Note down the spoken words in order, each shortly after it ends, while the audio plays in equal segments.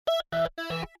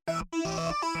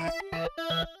Hello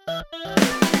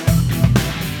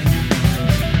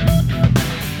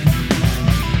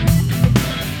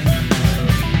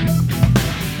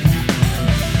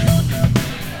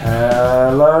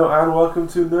and welcome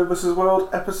to Nerd vs. World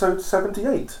episode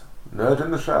 78, Nerd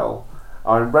in the Shell.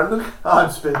 I'm Brendan. I'm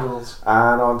Spindles.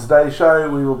 And on today's show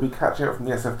we will be catching up from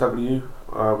the SFW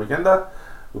Weekender.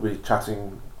 We'll be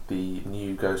chatting the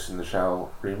new Ghost in the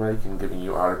Shell remake and giving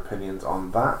you our opinions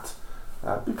on that.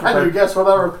 Can you guess what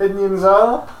our opinions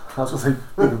are? I was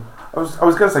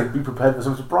going to say be prepared for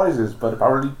some surprises, but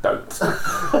apparently don't.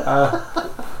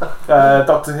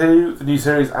 Doctor Who, the new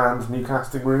series and new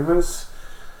casting rumours.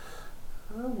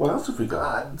 What else have we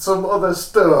got? Some other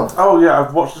stuff. Oh yeah,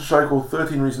 I've watched a show called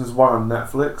 13 Reasons Why on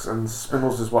Netflix, and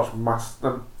Spindles has watched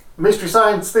Mystery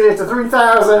Science Theatre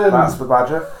 3000. That's the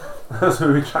Badger. So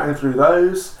we'll be chatting through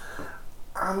those.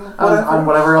 And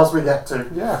whatever else we get to.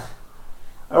 Yeah.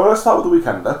 Well, let's start with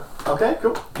the Weekender. Okay,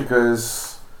 cool.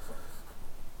 Because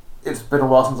it's been a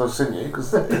while since I've seen you,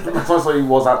 because the last time you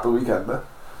was at the Weekender.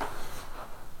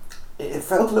 It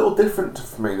felt a little different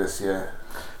for me this year.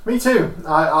 Me too.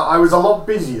 I was a lot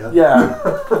busier. Yeah.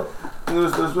 there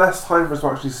was less time for us to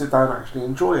actually sit down and actually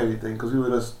enjoy anything, because we were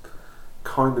just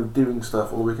kind of doing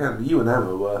stuff all weekend. You and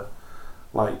Emma were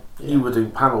you were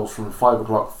doing panels from 5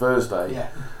 o'clock Thursday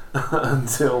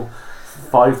until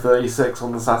 5:36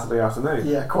 on the Saturday afternoon.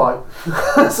 Yeah, quite.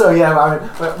 So yeah, I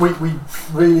mean, we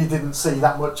really didn't see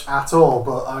that much at all.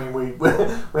 But I mean,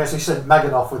 we actually sent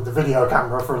Megan off with the video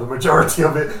camera for the majority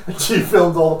of it, and she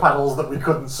filmed all the panels that we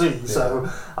couldn't see. Yeah. So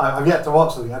I've yet to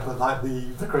watch them yet. But like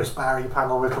the Chris Barry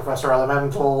panel with Professor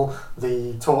Elemental,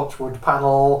 the Torchwood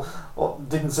panel,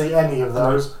 didn't see any of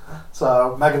those. No.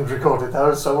 So Megan's recorded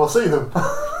those, so we'll see them.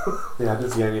 Yeah, I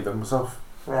didn't see any of them myself.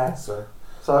 Yeah.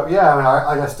 So yeah, I mean,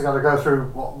 I guess to go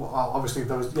through. Obviously,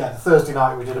 there was the Thursday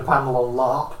night we did a panel on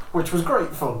LARP, which was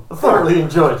great fun. I thoroughly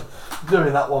enjoyed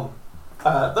doing that one.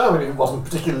 Though it wasn't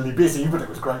particularly busy, but it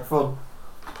was great fun.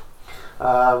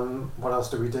 What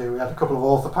else did we do? We had a couple of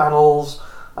author panels.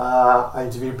 I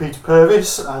interviewed Peter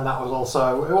Purvis, and that was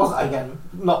also, it wasn't again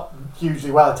not hugely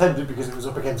well attended because it was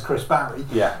up against Chris Barry.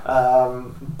 Yeah.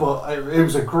 But it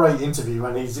was a great interview,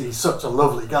 and he's such a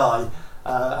lovely guy.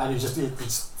 And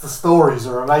the stories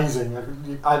are amazing.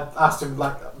 I asked him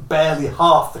barely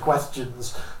half the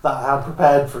questions that I had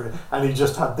prepared for it, and he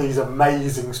just had these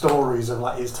amazing stories of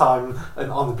his time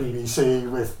on the BBC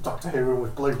with Doctor Who and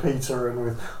with Blue Peter and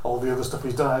with all the other stuff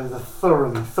he's done. He's a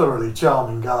thoroughly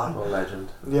charming guy. A legend.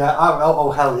 Yeah.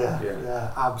 Oh hell yeah.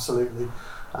 Yeah, absolutely.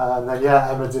 And then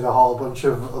Emma did a whole bunch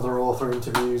of other author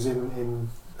interviews in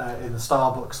the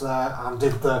Starbucks there, and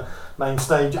did the main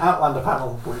stage Outlander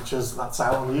panel, that's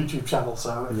out on the YouTube channel.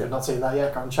 So if you've not seen that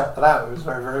yet, go and check that out. It was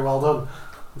very, very well done.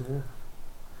 Yeah.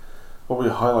 What were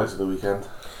your highlights of the weekend?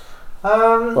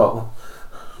 Well,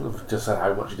 I've just said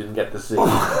how much you didn't get to see.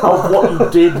 What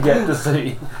you did get to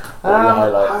see. What were your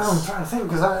highlights? I'm trying to think,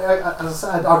 because as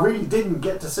I said, I really didn't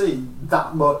get to see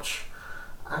that much.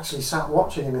 Actually, sat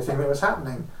watching anything that was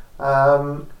happening.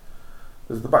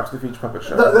 There's the Back to the Future puppet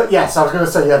show. Yes, I was going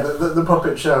to say, the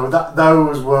puppet show.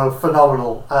 Those were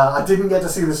phenomenal. I didn't get to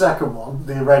see the second one,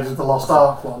 the Raiders of the Lost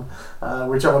Ark one,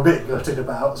 which I'm a bit gutted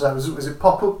about. So was it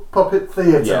Puppet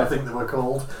Theatre? Yeah. I think they were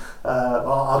called.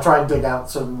 I'll try and dig out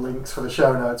some links for the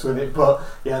show notes with it. But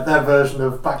yeah, their version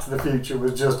of Back to the Future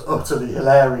was just utterly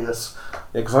hilarious.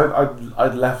 Yeah, because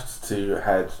I'd left to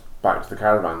head back to the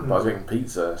caravan, but I was getting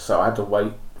pizza, so I had to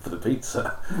wait for the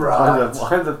pizza. Right. I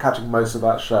ended up catching most of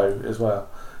that show as well.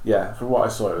 Yeah, from what I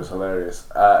saw, it was hilarious.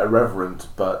 Irreverent,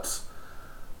 but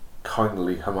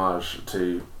kindly homage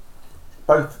to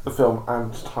both the film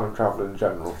and time travel in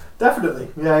general. Definitely.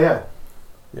 Yeah,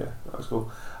 that was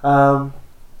cool. I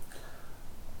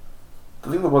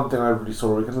think the one thing I really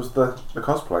saw weekend was the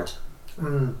cosplay.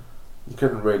 You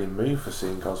couldn't really move for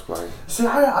seeing cosplay. See,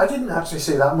 I didn't actually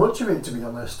see that much of it, to be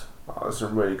honest. There's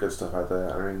some really good stuff out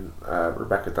there. I mean,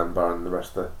 Rebecca Dunbar and the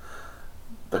rest of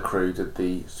the crew did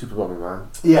the Super Bomber Man.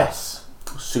 Yes.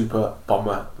 Super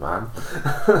Bomber Man.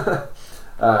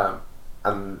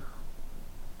 And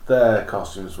their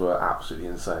costumes were absolutely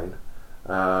insane.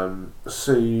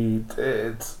 Sue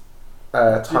did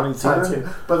Tiny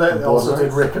Tina. But they also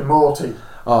did Rick and Morty.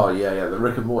 Oh, yeah, the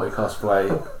Rick and Morty cosplay.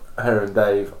 Her and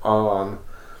Dave on...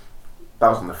 That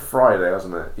was on the Friday,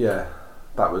 wasn't it? Yeah,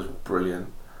 that was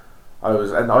brilliant. I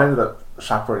ended up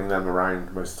chaperoning them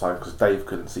around most of the time because Dave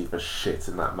couldn't see for shit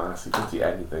in that mask. He couldn't see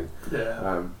anything.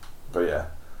 Yeah. But yeah,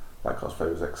 that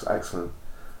cosplay was excellent.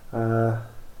 And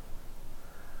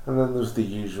then there's the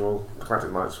usual. The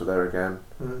Galactic Knights were there again.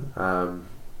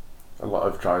 A lot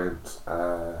of giant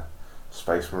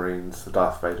Space Marines. The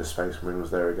Darth Vader Space Marine was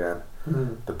there again.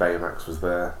 The Baymax was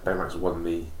there. Baymax won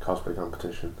the cosplay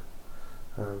competition.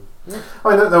 I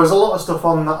mean, there was a lot of stuff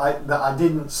on that I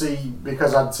didn't see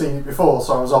because I'd seen it before,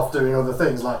 so I was off doing other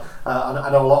things. Like I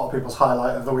know a lot of people's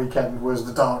highlight of the weekend was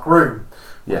the Dark Room,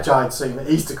 which I'd seen at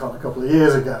EasterCon a couple of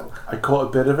years ago. I caught a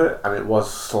bit of it, and it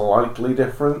was slightly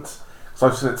different. So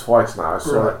I've seen it twice now. I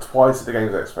saw it twice at the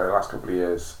Games Expo the last couple of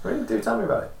years. Really? Do tell me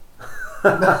about it.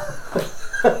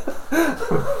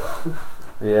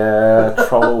 Yeah,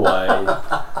 troll away.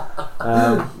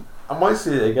 I might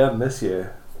see it again this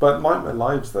year, but Nightmare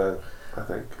Live's there, I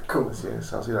think. Cool. This year,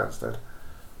 so I'll see that instead.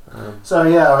 So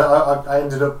yeah, I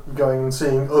ended up going and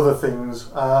seeing other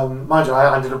things. Mind you,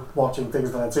 I ended up watching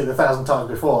things that I'd seen 1,000 times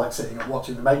before, like sitting up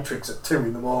watching The Matrix at 2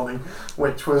 in the morning,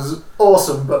 which was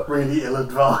awesome but really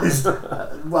ill-advised.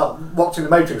 Well, watching The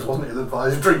Matrix wasn't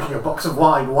ill-advised. Drinking a box of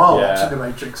wine while watching The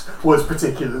Matrix was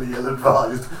particularly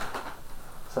ill-advised.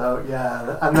 So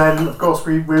yeah, and then of course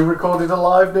we recorded a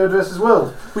live Nerd vs.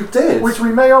 World. We did, which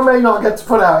we may or may not get to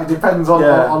put out. It depends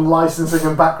on licensing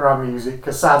and background music.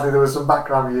 Because sadly there was some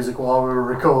background music while we were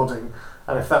recording,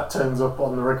 and if that turns up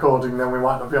on the recording, then we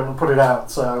might not be able to put it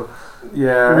out. So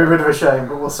yeah, it'll be a bit of a shame,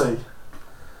 but we'll see.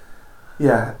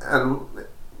 Yeah, and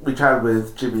we chatted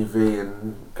with Jimmy V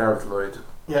and Gareth Lloyd.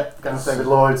 Yeah, Gareth David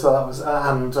Lloyd. So that was,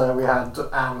 and we had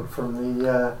Anne from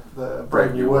the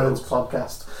Brave New Words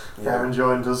podcast. Aaron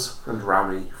joined us, and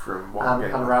Rami from Wonky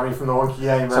Gamer. And Rami from the Wonky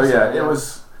Gamer. So yeah,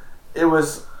 it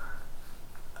was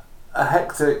a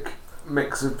hectic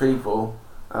mix of people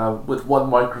with one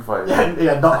microphone.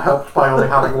 Yeah, not helped by only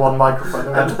having one microphone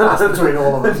and then pass between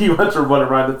all of them. You had to run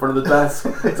around in front of the desk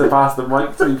to pass the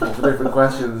mic to people for different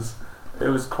questions. It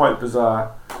was quite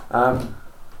bizarre.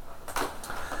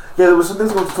 Yeah, there was some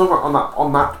things we wanted to talk about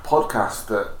on that podcast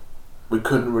that we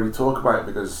couldn't really talk about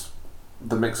because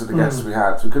the mix of the guests we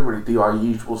had, so we couldn't really do our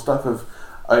usual stuff of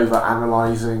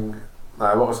over-analysing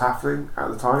what was happening at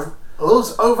the time.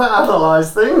 Us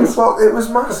over-analyse things? Well, it was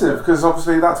massive because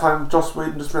obviously that time Joss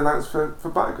Whedon just been announced for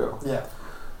Batgirl. Yeah.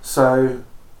 So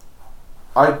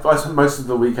I spent most of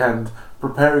the weekend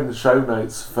preparing the show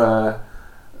notes for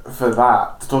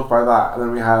that, to talk about that, and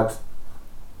then we had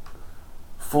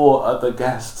 4 other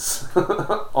guests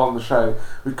on the show.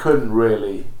 We couldn't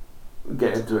really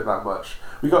get into it that much.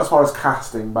 We got as far as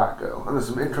casting Batgirl, and there's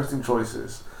some interesting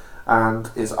choices, and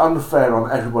it's unfair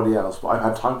on everybody else, but I've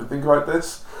had time to think about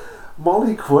this.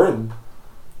 Molly Quinn,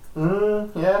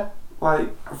 yeah,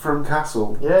 like from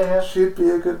Castle, yeah, she'd be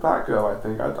a good Batgirl. I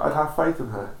think I'd have faith in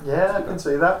her. Yeah, I can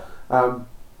see that.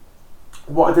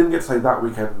 What I didn't get to say that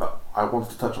weekend that I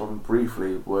wanted to touch on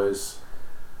briefly was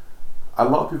a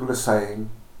lot of people are saying,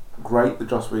 great that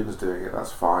Joss Whedon's doing it,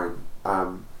 that's fine.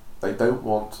 They don't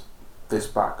want this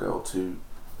Batgirl to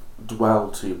dwell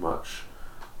too much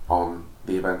on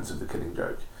the events of the Killing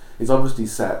Joke. It's obviously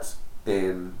set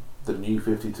in the New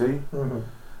 52,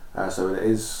 so it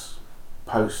is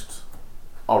post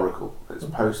Oracle, it's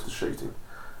post the shooting,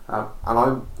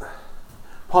 and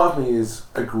part of me is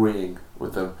agreeing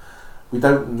with them. We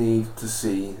don't need to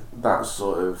see that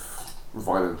sort of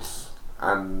violence,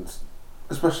 and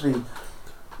especially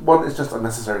one, it's just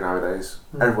unnecessary nowadays.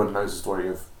 Everyone knows the story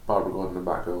of Barbara Gordon and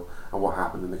Batgirl and what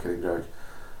happened in The Killing Joke.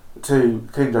 2,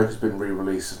 Killing Joke has been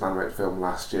re-released as an animated film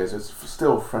last year, so it's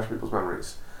still fresh in people's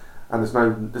memories, and there's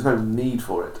no need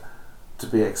for it to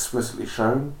be explicitly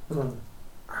shown.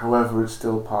 However, it's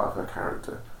still part of her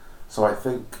character, so I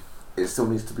think it still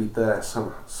needs to be there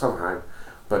somehow,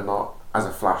 but not as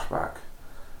a flashback.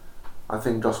 I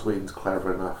think Joss Whedon's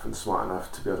clever enough and smart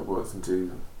enough to be able to work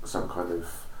into some kind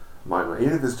of nightmare,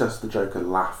 even if it's just the Joker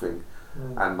laughing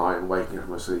at night and waking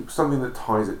from her sleep. Something that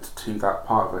ties it to that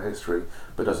part of her history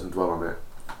but doesn't dwell on it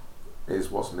is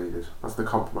what's needed. That's the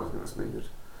compromise that's needed.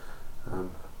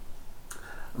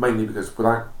 Mainly because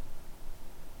by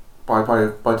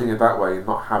doing it that way and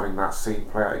not having that scene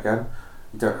play out again,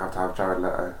 you don't have to have Jared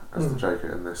Leto as the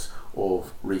Joker in this, or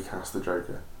recast the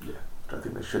Joker. Yeah, which I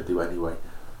think they should do anyway.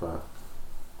 But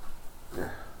yeah,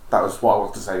 that was what I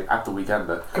wanted to say at the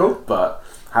Weekender. Cool. But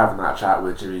having that chat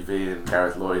with Jimmy V and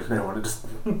Gareth Lloyd, no one just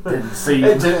didn't see.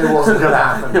 It wasn't going to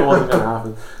happen. It wasn't going to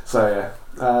happen. So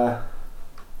yeah.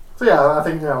 So yeah, I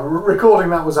think recording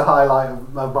that was a highlight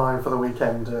of mine for the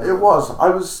weekend. It was. I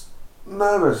was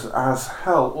nervous as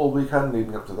hell all weekend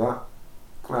leading up to that,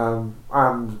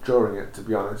 and during it, to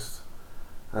be honest.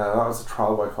 That was a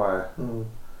trial by fire.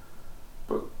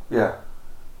 But yeah,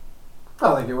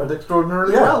 I think it went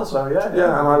extraordinarily well. So yeah, and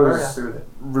I was very happy with it.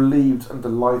 Relieved and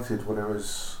delighted when it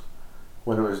was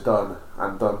done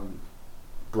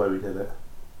the way we did it.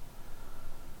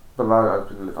 But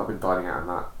I've been dining out on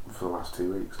that for the last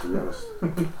 2 weeks, to be honest.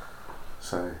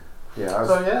 So yeah.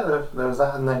 So yeah, there was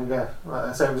that, and then like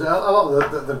I say, it was a lot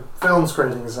of the film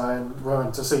screenings. I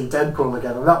went to see Deadpool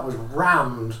again, and that was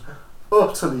rammed,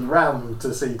 utterly rammed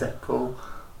to see Deadpool.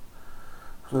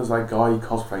 There was that guy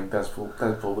cosplaying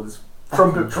Deadpool with his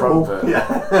Trumpet,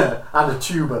 yeah, and a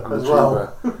tuba as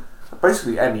well.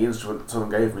 Basically, any instrument someone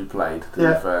gave me played. To be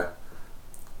fair,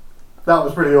 that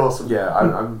was pretty awesome. Yeah,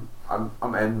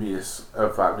 I'm envious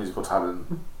of that musical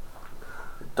talent.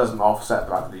 It doesn't offset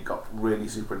the fact that he got really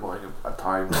super annoying at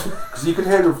times because you can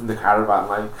hear him from the caravan.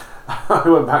 Like I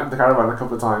went back to the caravan a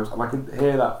couple of times and I could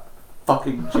hear that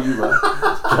fucking tuba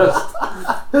just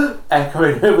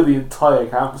echoing over the entire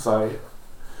campsite.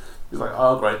 He's like,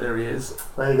 oh great, there he is.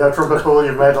 There you go, Trumpet Pool,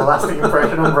 you've made a lasting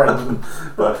impression on Brendan.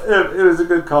 But it was a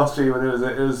good costume, and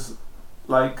it was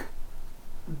like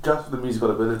just for the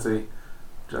musical ability,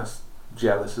 just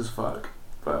jealous as fuck.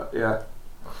 But yeah.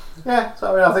 Yeah,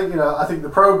 so I mean, I think the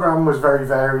programme was very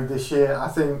varied this year. I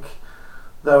think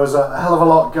there was a hell of a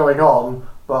lot going on,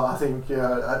 but I think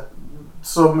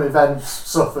some events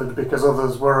suffered because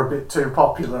others were a bit too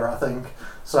popular, I think.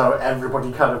 So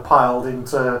everybody kind of piled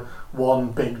into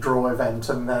one big draw event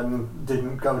and then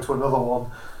didn't go to another one.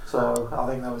 So I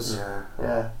think that was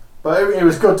yeah. But it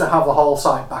was good to have the whole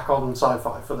site back on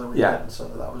Sci-Fi for the weekend. So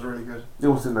that was really good. He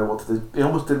almost didn't know what to do. He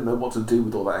almost didn't know what to do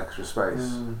with all that extra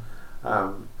space.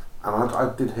 And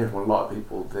I did hear from a lot of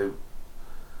people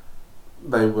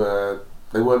they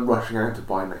weren't rushing out to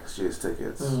buy next year's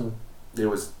tickets. It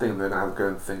was a thing they're going to have to go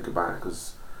and think about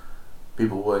because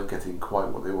people weren't getting quite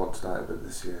what they wanted out of it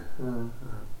this year,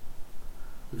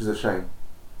 which is a shame.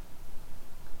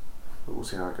 But we'll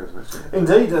see how it goes next year.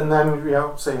 Indeed, and then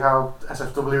see how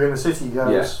SFW in the City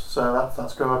goes. Yeah. So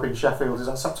that's going up in Sheffield. Is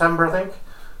that September? I think.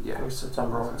 Yeah. Maybe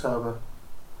September or October.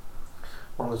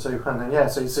 One or two, and then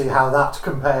so you see how that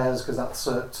compares because that's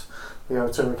at the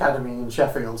O2 Academy in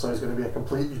Sheffield, so it's going to be a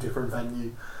completely different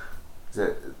venue. Is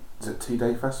it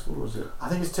 2-day festival or is it? I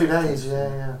think it's 2 days.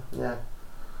 Yeah.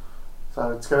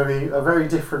 So it's going to be a very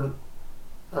different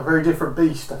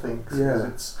beast, I think. Yeah.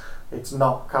 It's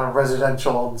not kind of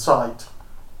residential on site.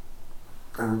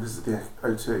 And visit the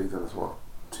O2. That's what,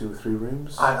 2 or 3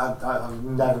 rooms. I've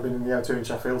never been in the O2 in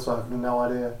Sheffield, so I have no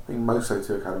idea. I think most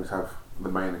O2 academies have the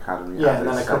main academy. Yeah, and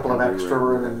then a couple of extra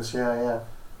rooms. Yeah.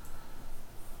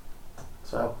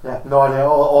 So no idea.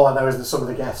 All I know is that some of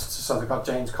the guests. So they've got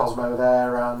James Cosmo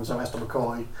there and Sylvester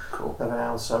McCoy. Cool. They've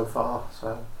announced so far.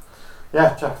 So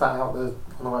check that out on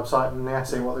the website and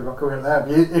see what they've got coming up there.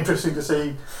 It'll be interesting to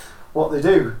see what they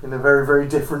do in a very, very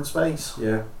different space.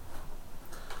 Yeah.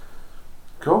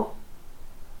 Cool.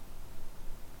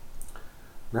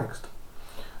 Next.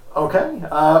 Okay.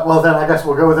 Well then, I guess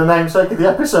we'll go with the namesake of the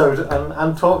episode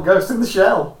and talk Ghost in the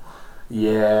Shell.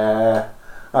 Yeah.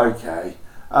 Okay.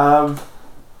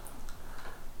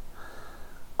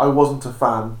 I wasn't a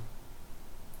fan.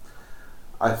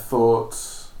 I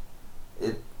thought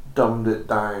it dumbed it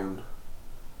down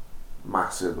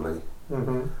massively.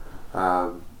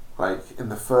 Like in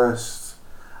the first,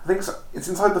 I think it's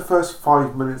inside the first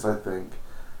 5 minutes. I think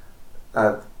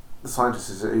the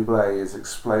scientist at Ublé is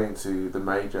explaining to the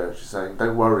Major. She's saying,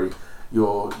 "Don't worry,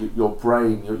 your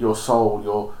brain, your soul,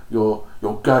 your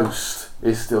ghost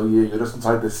is still you. You're just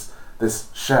inside this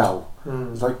shell."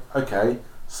 It's like, okay,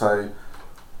 so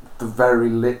the very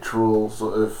literal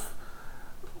sort of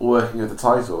working of the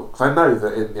title, because I know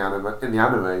that in the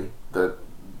anime that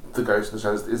the ghost in the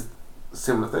shell is a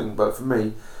similar thing, but for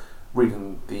me,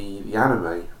 reading the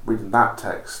anime, reading that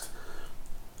text,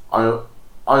 I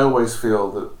always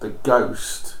feel that the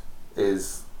ghost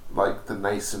is like the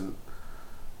nascent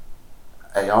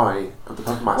AI of the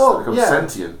Puppet Master that becomes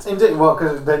sentient. Indeed, well,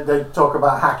 because they talk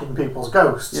about hacking people's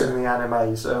ghosts in the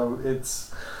anime, so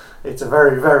it's a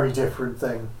very, very different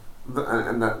thing.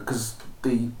 And that because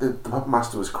the Puppet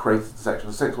Master was created in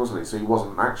Section 6, wasn't he? So he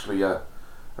wasn't actually a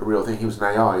real thing. He was an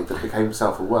AI that became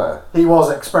self-aware. He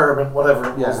was Experiment, whatever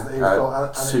it was that he was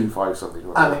called. 2-5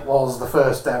 something. And it was the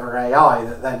first ever AI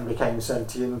that then became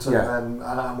sentient and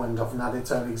then went off and had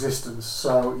its own existence.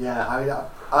 So I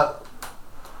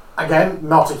again,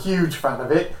 not a huge fan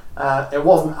of it. It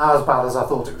wasn't as bad as I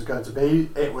thought it was going to be.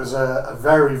 It was a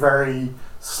very, very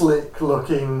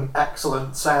slick-looking,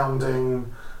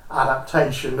 excellent-sounding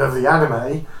adaptation of the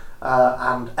anime.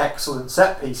 And excellent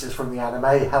set pieces from the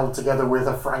anime held together with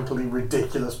a frankly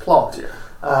ridiculous plot,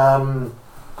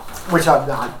 which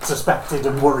I suspected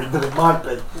and worried that it might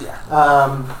be.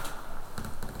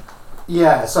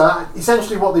 So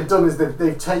essentially what they've done is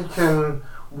they've taken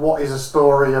what is a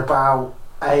story about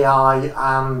AI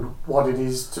and what it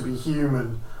is to be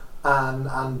human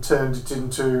and turned it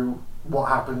into what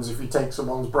happens if you take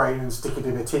someone's brain and stick it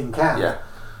in a tin can.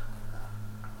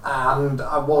 and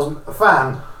I wasn't a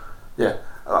fan. Yeah,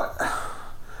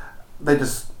 they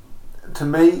just, to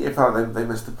me, it felt like they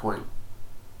missed the point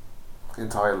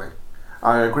entirely.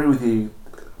 I agree with you.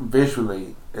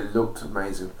 Visually, it looked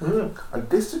amazing. I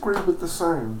disagree with the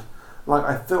sound. Like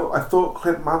I thought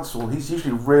Clint Mansell, he's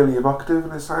usually really evocative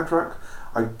in his soundtrack.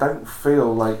 I don't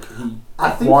feel like he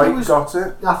quite got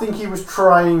it. I think he was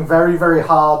trying very, very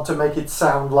hard to make it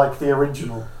sound like the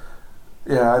original.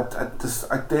 Yeah,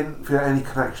 I didn't feel any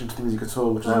connection to the music at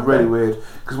all, which is really weird.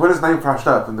 Because when his name flashed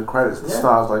up in the credits at the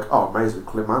start, I was like, oh, amazing,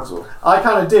 Clint Mansell. I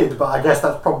kind of did, but I guess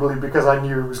that's probably because I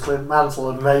knew it was Clint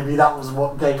Mansell, and maybe that was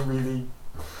what gave me the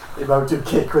emotive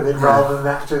kick with it rather than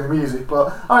actually the music.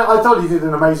 But I thought he did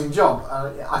an amazing job.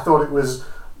 I thought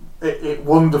it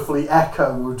wonderfully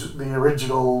echoed the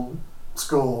original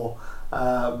score,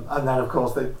 and then of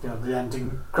course the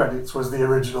ending credits was the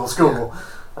original score.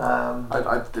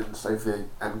 I didn't save the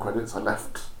end credits. I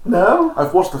left. No,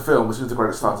 I've watched the film. As soon as the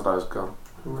credits started, I was gone.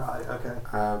 Right. Okay.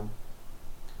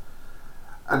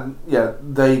 And yeah,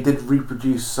 they did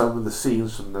reproduce some of the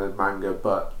scenes from the manga,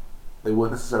 but they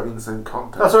weren't necessarily in the same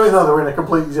context. That's right. No, they were in a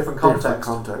completely different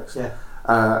context. Yeah.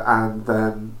 And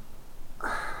then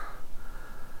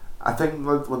I think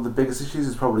one of the biggest issues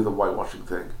is probably the whitewashing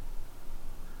thing,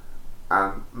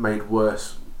 and made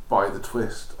worse by the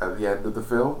twist at the end of the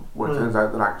film, where it turns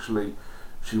out that actually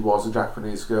she was a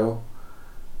Japanese girl,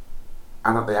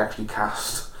 and that they actually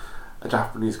cast a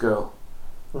Japanese girl.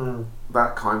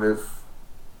 That kind of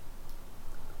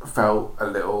felt a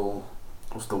little,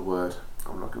 what's the word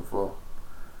I'm looking for?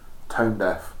 Tone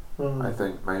deaf, I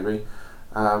think, maybe.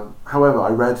 However,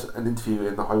 I read an interview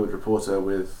in the Hollywood Reporter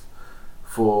with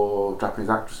 4 Japanese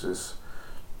actresses,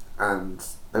 and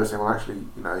they were saying, well, actually,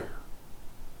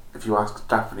 if you ask a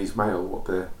Japanese male what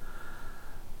the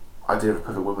idea of a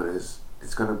perfect woman is,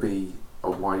 it's going to be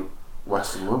a white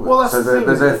Western woman. Well, that's so the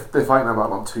thing, they're fighting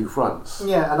about it on 2 fronts.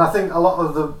 Yeah, and I think a lot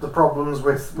of the problems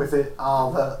with it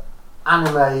are that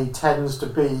anime tends to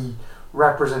be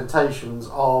representations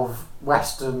of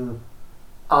Western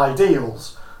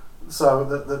ideals. So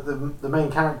that the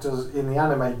main characters in the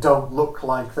anime don't look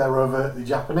like they're overtly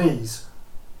Japanese.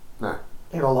 No.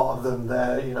 In a lot of them,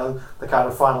 they're the kind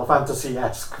of Final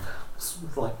Fantasy-esque,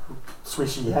 like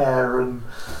swishy hair and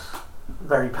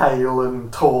very pale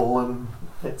and tall, and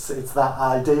it's that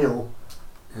ideal.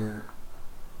 Yeah.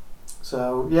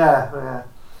 So yeah.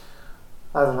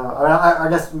 I don't know. I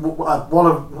guess one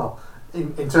of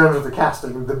in terms of the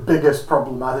casting, the biggest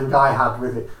problem I think I had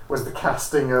with it was the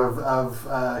casting of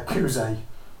Kuze.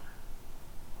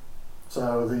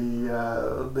 So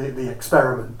the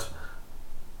experiment.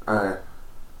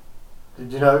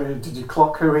 Did you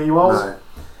clock who he was? No.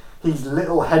 He's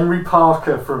little Henry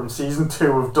Parker from season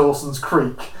 2 of Dawson's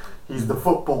Creek. He's the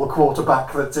football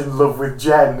quarterback that's in love with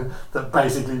Jen, that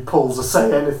basically pulls a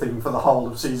say anything for the whole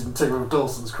of season 2 of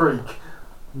Dawson's Creek.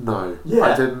 No, yeah.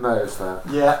 I didn't notice that.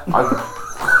 Yeah.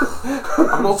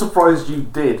 I'm not surprised you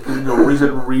did, given your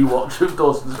recent rewatch of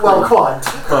Dawson's Creek. Well, quite.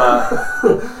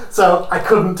 But so I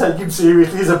couldn't take him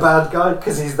seriously as a bad guy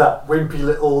because he's that wimpy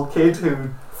little kid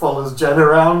who follows Jen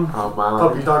around. Oh man,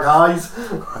 puppy dog eyes.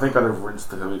 I think I'd have rinsed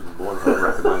the film even more if I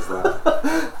recognised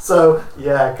that. So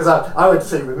yeah, because I went to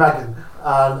see it with Megan,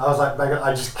 and I was like, Megan,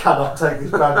 I just cannot take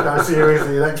this bad guy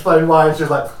seriously. And I explained why, and she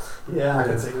was like, yeah, I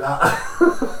can see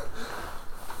that.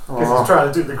 Because he's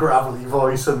trying to do the gravelly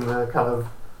voice and the kind of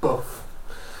buff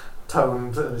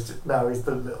toned. And it's just, no, he's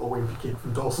the little wimpy kid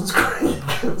from Dawson's Creek.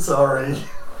 Sorry.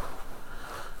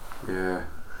 Yeah,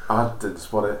 I didn't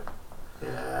spot it.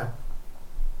 Yeah.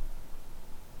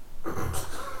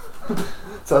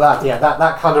 So that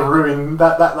kind of ruined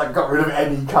that got rid of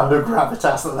any kind of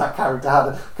gravitas that character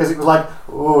had, because it was like,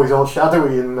 oh, he's all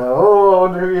shadowy and oh, I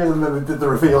wonder who he is, and then they did the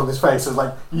reveal on his face. It was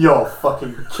like, you're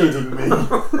fucking kidding me.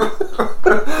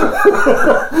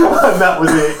 And that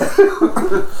was it.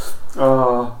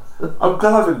 Oh, I'm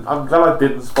glad I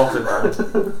didn't spot it though,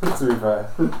 to be fair.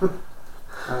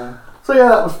 So yeah,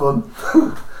 that was fun.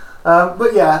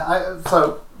 But yeah,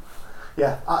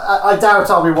 I doubt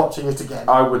I'll be watching it again.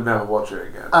 I would never watch it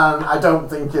again. And I don't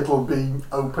think it'll be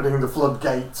opening the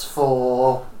floodgates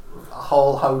for a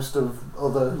whole host of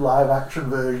other live-action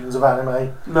versions of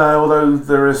anime. No, although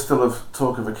there is still a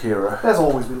talk of Akira. There's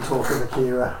always been talk of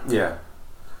Akira. Yeah.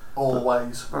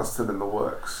 Always. That's still in the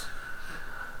works.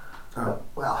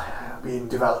 Well, it'll be in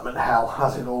development hell,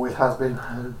 as it always has been.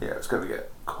 Yeah, it's going to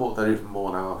get caught there even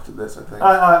more now after this, I think.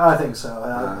 I think so.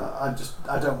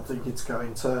 I don't think it's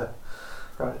going to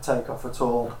take off at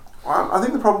all. Well, I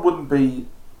think the problem wouldn't be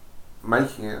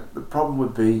making it. The problem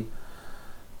would be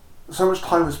so much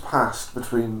time has passed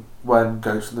between when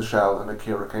Ghost in the Shell and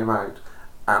Akira came out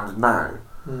and now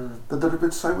that there have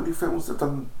been so many films that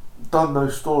done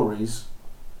those stories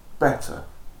better.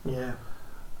 Yeah.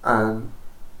 And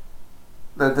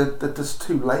they're just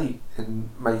too late in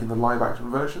making the live action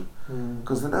version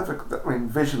because they never. I mean,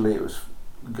 visually it was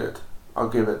good. I'll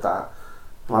give it that.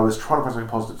 And I was trying to find something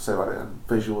positive to say about it, and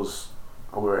visuals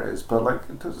are where it is. But like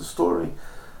in terms of story,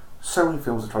 so many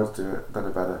films have tried to do it, done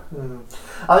it better.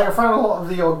 I think I found a lot of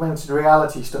the augmented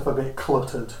reality stuff a bit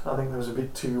cluttered. I think there was a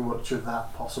bit too much of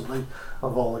that, possibly,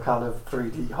 of all the kind of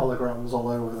 3D holograms all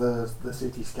over the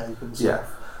cityscape and stuff. Yeah.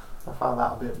 I found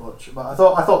that a bit much, but I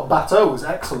thought Bateau was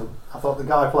excellent. I thought the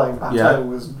guy playing Bateau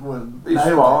was He's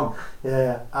nailed it.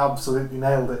 Yeah, absolutely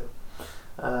nailed it.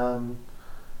 Even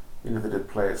if they did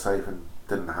play it safe and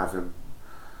didn't have him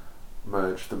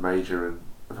merge the major and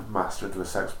master into a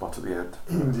sex bot at the end.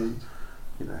 Indeed.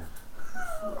 You know,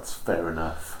 that's fair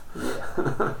enough.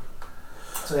 Yeah.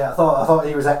 So yeah, I thought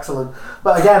he was excellent,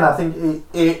 but again, I think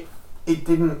it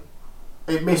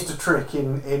missed a trick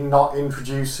in not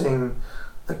introducing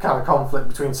the kind of conflict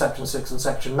between Section 6 and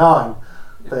Section 9.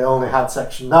 They only had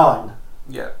Section 9.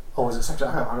 Yeah. Or was it Section...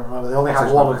 I don't remember. They only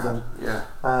had one of them. Yeah.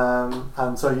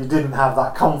 And so you didn't have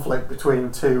that conflict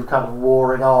between two kind of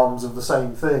warring arms of the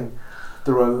same thing.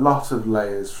 There were a lot of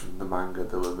layers from the manga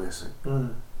that were missing.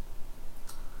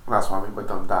 That's what I mean by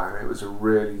dumbed down. It was a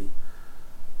really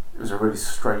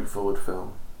straightforward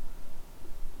film.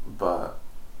 But...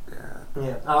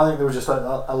 Yeah, and I think there was just like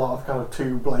a lot of kind of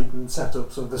too blatant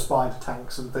setups of the spider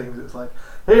tanks and things. It's like,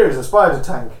 here is a spider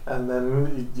tank, and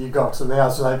then you got something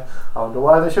else like, I wonder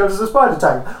why they showed us a spider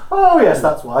tank. Oh yes,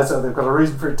 that's why. So they've got a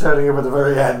reason for it turning up at the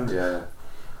very end. Yeah.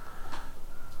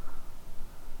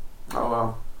 Oh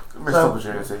well, missed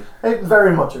opportunity. It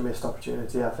very much a missed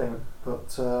opportunity, I think.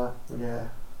 But yeah.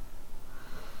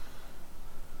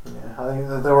 I think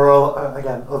that there were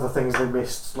again other things they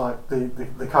missed, like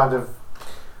the kind of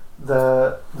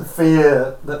the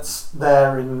fear that's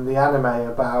there in the anime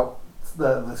about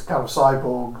this kind of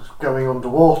cyborgs going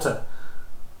underwater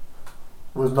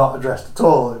was not addressed at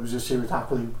all. It was just she would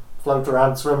happily float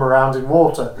around, swim around in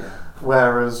water. Yeah.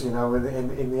 Whereas, in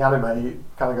the anime, you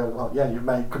kind of go, well, yeah, you're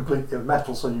made completely of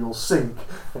metal, so you'll sink,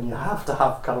 and you have to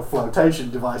have kind of flotation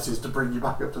devices to bring you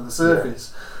back up to the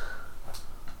surface. Yeah.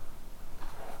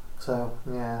 So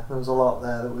yeah, there was a lot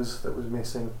there that was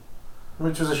missing,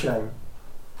 which was a shame.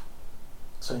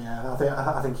 So yeah,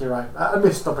 I think you're right. A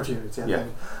missed opportunity, I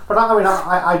think. But I mean,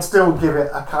 I'd still give it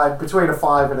a kind between a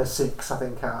 5 and a 6. I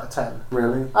think out of 10.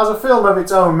 Really? As a film of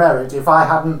its own merit, if I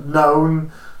hadn't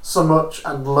known so much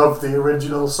and loved the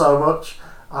original so much,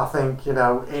 I think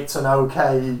it's an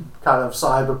okay kind of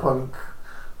cyberpunk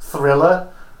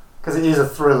thriller, because it is a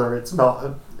thriller. It's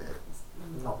not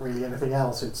really anything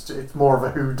else. It's more of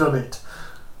a whodunit.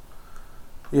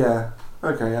 Yeah.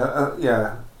 Okay.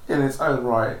 Yeah. In its own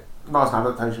right. Not as an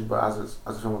adaptation, but as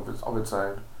a film of its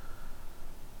own,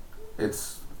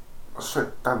 it's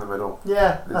straight down the middle.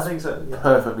 Yeah, it's I think so. Yeah.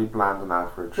 Perfectly bland and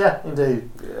average. Yeah,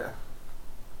 indeed.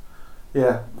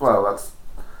 Yeah. Well, that's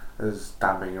as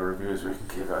damning a review as we can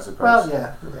give, I suppose. Well,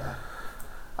 yeah.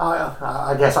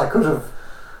 I guess I could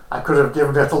have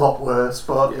given it a lot worse,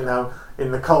 but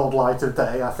in the cold light of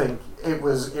day, I think it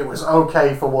was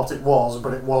okay for what it was,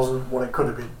 but it wasn't what it could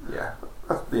have been. Yeah.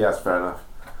 That's fair enough.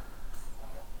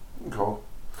 Cool.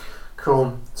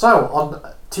 So, on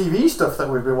TV stuff that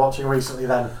we've been watching recently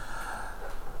then.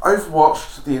 I've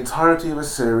watched the entirety of a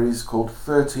series called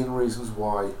 13 Reasons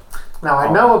Why. Now,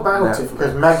 I know about Netflix. it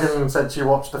because Megan said she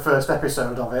watched the first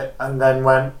episode of it and then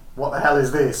went, what the hell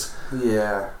is this?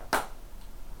 Yeah.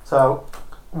 So,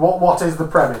 what is the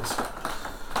premise?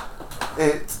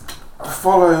 It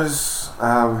follows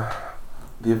the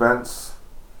events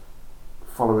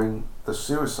following the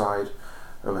suicide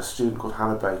of a student called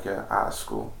Hannah Baker at a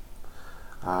school,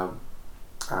 and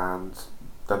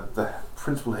the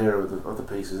principal hero of the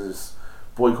piece is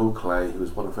a boy called Clay, who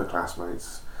was one of her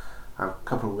classmates, and a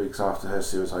couple of weeks after her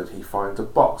suicide he finds a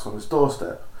box on his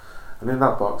doorstep, and in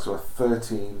that box are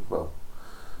 13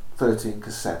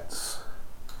 cassettes,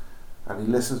 and he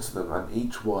listens to them, and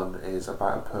each one is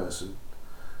about a person.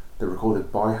 They're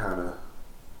recorded by Hannah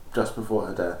just before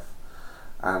her death,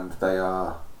 and they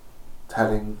are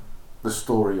telling the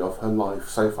story of her life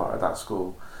so far at that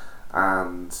school,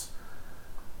 and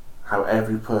how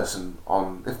every person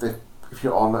if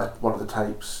you're on one of the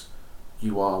tapes,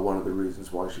 you are one of the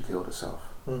reasons why she killed herself.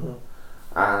 Mm-hmm.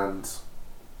 And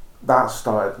that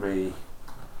started me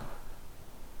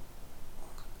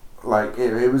like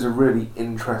it was a really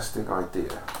interesting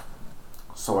idea,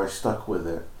 so I stuck with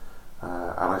it,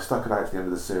 and I stuck it out to the end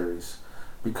of the series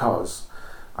because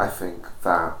I think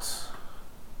that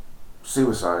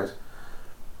suicide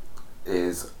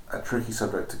is a tricky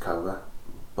subject to cover,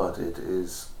 but it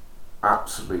is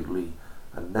absolutely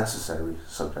a necessary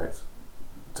subject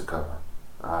to cover.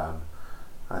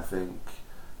 I think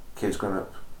kids growing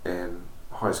up in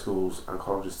high schools and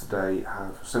colleges today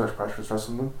have so much pressure and stress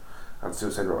on them, and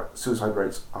suicide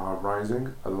rates are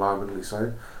rising, alarmingly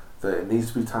so, that it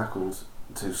needs to be tackled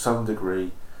to some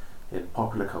degree in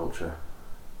popular culture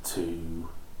to,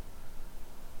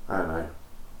 I don't know.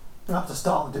 You have to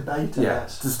start the debate, I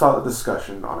guess. To start the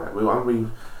discussion on it.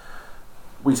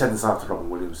 We said this after Robin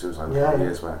Williams' suicide a few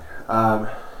years back.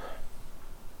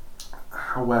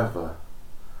 However,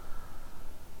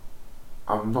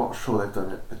 I'm not sure they've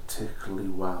done it particularly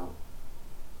well.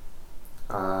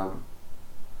 The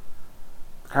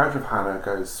character of Hannah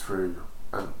goes through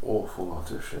an awful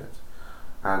lot of shit,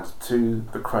 and to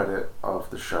the credit of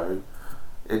the show,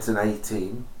 it's an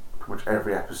 18, pretty much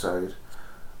every episode.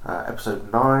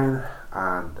 Episode 9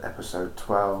 and episode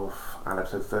 12 and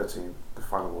episode 13, the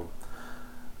final one,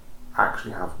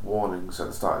 actually have warnings at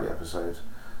the start of the episode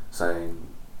saying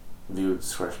viewer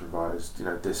discretion advised.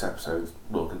 This episode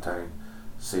will contain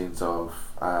scenes of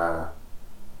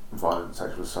violent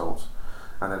sexual assault,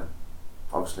 and then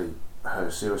obviously her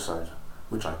suicide,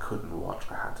 which I couldn't watch.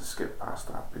 I had to skip past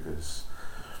that because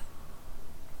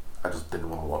I just didn't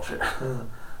want to watch it.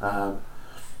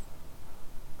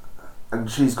 And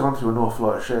she's gone through an awful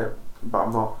lot of shit, but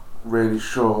I'm not really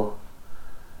sure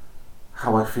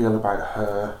how I feel about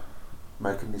her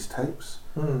making these tapes.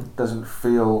 Doesn't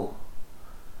feel,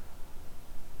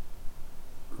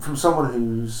 from someone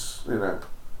who's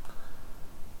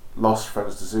lost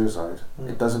friends to suicide,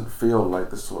 it doesn't feel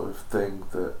like the sort of thing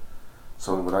that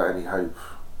someone without any hope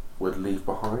would leave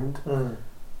behind.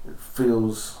 It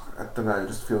feels, I don't know, it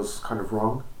just feels kind of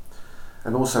wrong.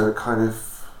 And also it kind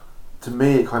of, to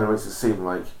me, it kind of makes it seem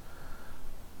like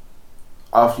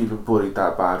after you've been bullied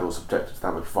that bad or subjected to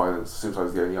that much violence, suicide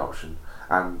is the only option.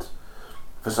 And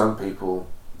for some people,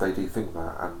 they do think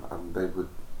that, and they would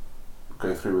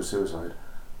go through with suicide.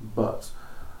 But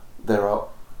there are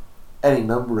any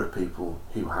number of people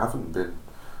who haven't been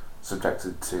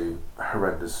subjected to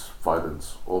horrendous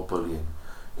violence or bullying,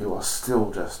 who are still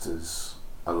just as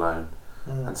alone,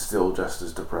 and still just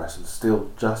as depressed, and still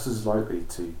just as likely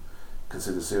to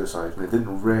consider suicide. And it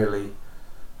didn't really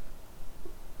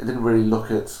look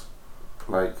at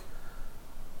like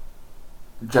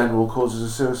general causes of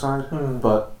suicide,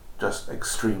 but just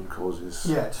extreme causes.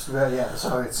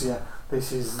 So it's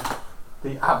this is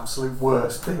the absolute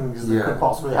worst things that could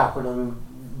possibly happen, and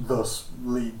thus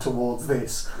lead towards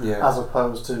this, as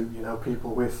opposed to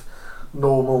people with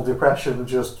normal depression,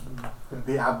 just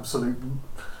the absolute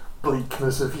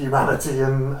bleakness of humanity,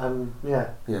 and.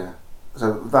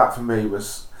 So that for me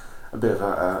was a bit of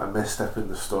a misstep in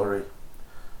the story,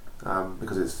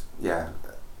 because it's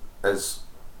as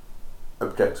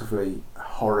objectively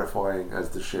horrifying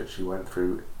as the shit she went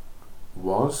through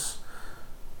was.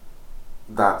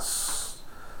 That's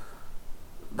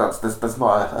not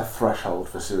a threshold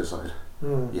for suicide.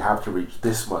 You have to reach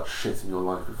this much shit in your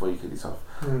life before you kill yourself.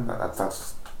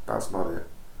 That's not it,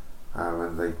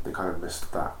 and they kind of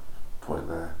missed that point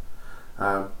there.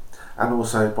 And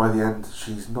also, by the end,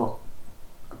 she's not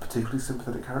a particularly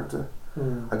sympathetic character.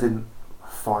 I didn't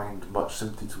find much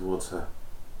sympathy towards her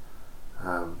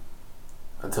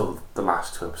until the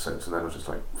last 2 episodes, and then I was just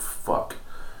like, fuck,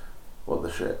 what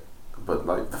the shit. But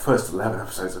like the first 11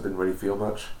 episodes, I didn't really feel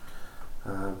much.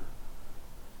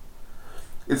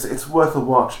 It's worth a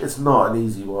watch. It's not an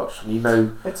easy watch.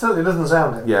 It certainly doesn't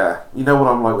sound it. Yeah, you know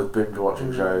what I'm like with binge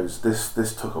watching shows.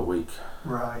 This took a week.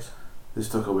 Right. This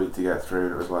took a week to get through,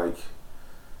 and it was like,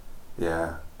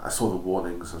 I saw the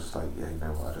warnings. I was just like, you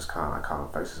know what? I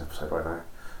can't face this episode right now.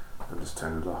 And just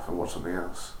turned it off and watched something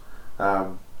else.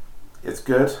 It's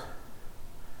good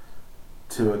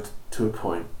to a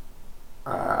point.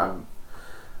 I'm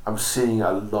seeing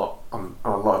a lot on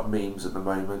a lot of memes at the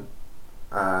moment,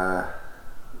 and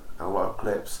a lot of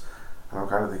clips, and I'm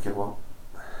kind of thinking, well,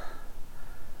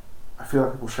 I feel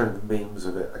like people showing the memes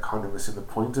of it are kind of missing the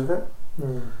point of it.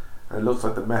 And it looks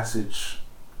like the message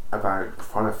about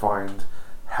trying to find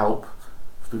help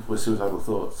for people with suicidal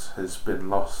thoughts has been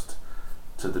lost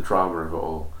to the drama of it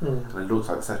all. And it looks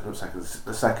like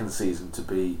the second season to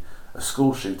be a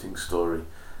school shooting story,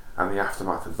 and the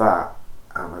aftermath of that.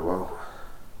 And I'm like, well,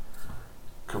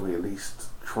 can we at least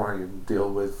try and deal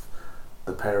with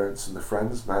the parents and the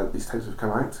friends now that these tapes have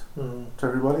come out to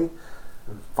everybody,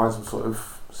 and find some sort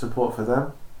of support for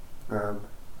them. But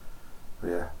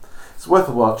it's worth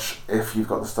a watch if you've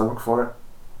got the stomach for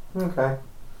it. Okay.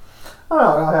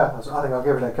 I think I'll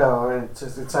give it a go. I mean,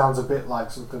 it sounds a bit like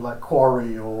something like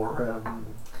Quarry or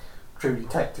True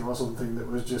Detective or something that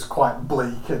was just quite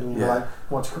bleak, and you like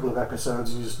watch a couple of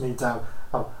episodes and you just need to have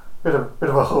a bit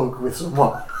of a hug with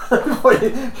someone before you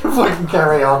can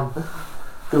carry on.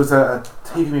 There was a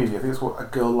TV movie, I think it's called A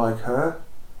Girl Like Her,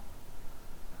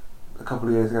 a couple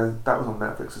of years ago. That was on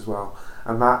Netflix as well,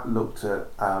 and that looked at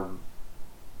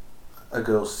a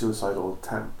girl's suicidal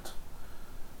attempt.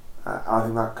 I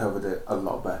think that covered it a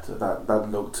lot better. That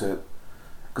looked at,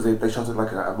 because they shot it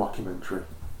like a mockumentary,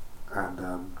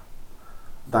 and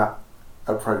that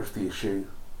approached the issue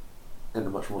in a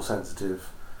much more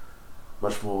sensitive,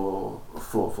 much more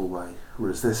thoughtful way,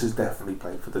 whereas this is definitely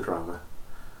played for the drama.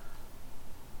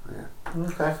 Yeah.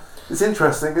 Okay. It's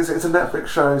interesting. It's a Netflix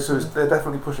show, so they're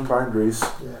definitely pushing boundaries.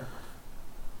 Yeah.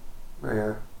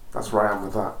 Yeah, that's where I am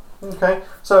with that. Okay,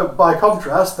 so by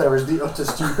contrast, there is the utter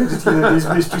stupidity that is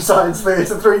Mystery Science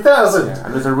Theatre 3000. Yeah,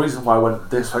 and there's a reason why I went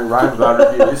this way round with our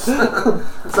reviews.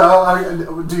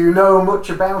 So, do you know much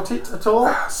about it at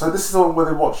all? So this is the one where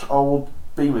they watch old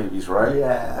B-movies, right?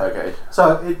 Yeah. Okay.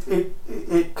 So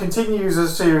it continues a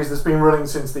series that's been running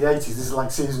since the 80s. This is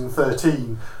like season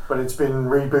 13, but it's been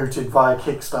rebooted via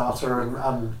Kickstarter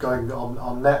and going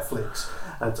on Netflix.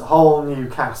 And it's a whole new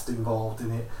cast involved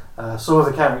in it. Some of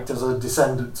the characters are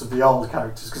descendants of the old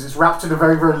characters because it's wrapped in a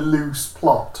very, very loose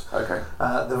plot. Okay.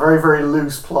 The very, very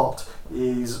loose plot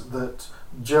is that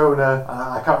Jonah,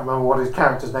 I can't remember what his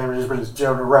character's name is, but it's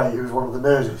Jonah Ray, who's one of the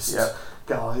Nerdist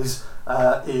guys,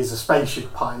 is a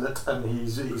spaceship pilot, and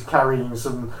he's carrying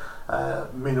some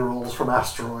minerals from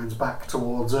asteroids back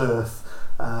towards Earth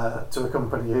to a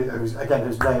company whose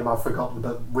name I've forgotten,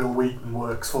 but Will Wheaton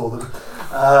works for them.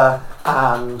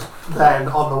 And then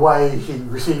on the way he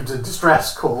received a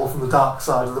distress call from the dark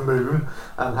side of the moon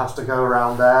and has to go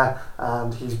around there,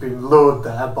 and he's been lured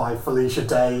there by Felicia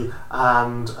Day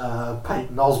and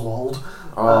Peyton Oswald.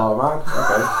 Oh man,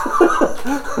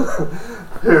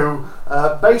 okay. Who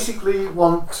basically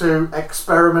want to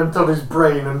experiment on his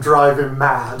brain and drive him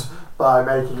mad by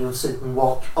making him sit and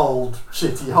watch old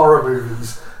shitty horror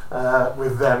movies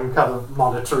with them kind of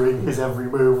monitoring his every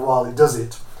move while he does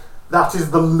it. That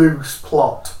is the loose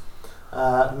plot.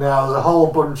 Now there's a whole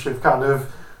bunch of kind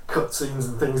of cutscenes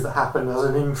and things that happen as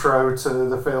an intro to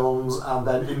the films, and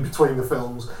then in between the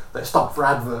films they stop for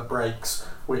advert breaks,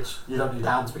 which you don't need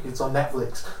ads because it's on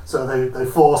Netflix, so they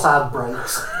force ad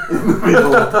breaks in the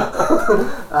middle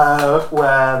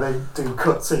where they do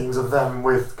cutscenes of them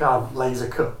with kind of laser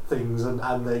cut things,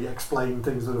 and they explain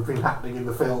things that have been happening in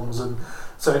the films. And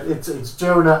so it's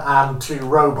Jonah and two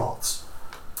robots,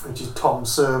 which is Tom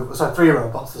Servo. So three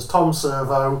robots. There's Tom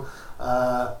Servo,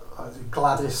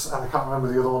 Gladys, and I can't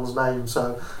remember the other one's name.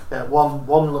 So yeah,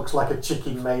 one looks like a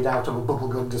chicken made out of a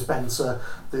bubblegum dispenser.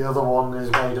 The other one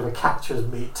is made of a catcher's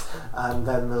mitt, and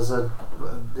then there's one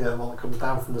that comes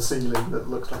down from the ceiling that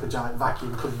looks like a giant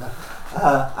vacuum cleaner.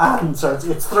 And so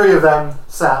it's three of them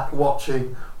sat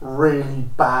watching really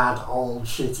bad old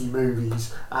shitty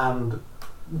movies and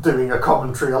doing a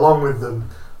commentary along with them.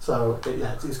 So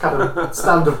it's kind of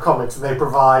stand-up comics, and they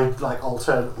provide like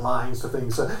alternate lines to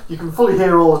things, so you can fully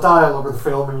hear all the dialogue of the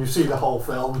film and you see the whole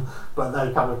film, but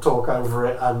they kind of talk over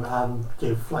it and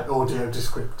give like audio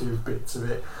descriptive bits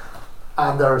of it.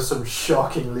 And there are some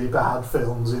shockingly bad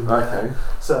films in there. Okay.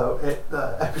 So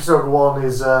episode 1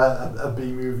 is a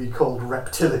B movie called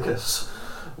Reptilicus,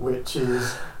 which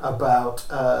is about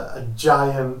a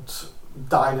giant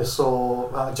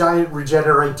dinosaur, a giant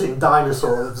regenerating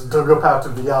dinosaur that's dug up out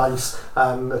of the ice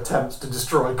and attempts to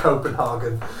destroy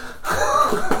Copenhagen.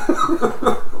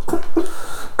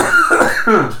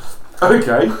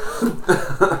 Okay.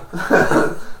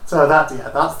 So that's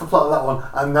the plot of that one.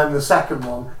 And then the second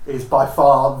one is by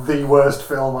far the worst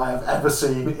film I have ever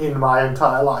seen in my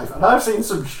entire life. And I've seen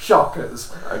some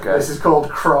shockers. Okay. This is called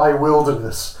Cry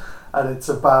Wilderness, and it's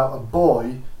about a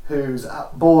boy who's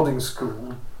at boarding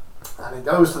school, and he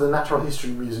goes to the Natural History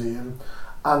Museum,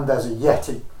 and there's a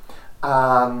Yeti,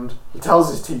 and he tells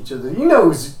his teacher that he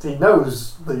knows the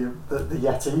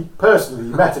Yeti personally. He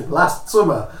met him last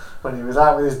summer when he was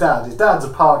out with his dad. His dad's a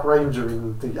park ranger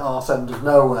in the arse end of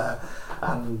nowhere,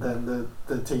 and then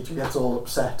the teacher gets all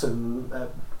upset and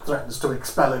threatens to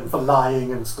expel him for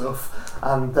lying and stuff,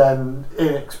 and then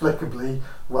inexplicably,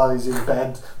 while he's in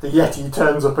bed, the Yeti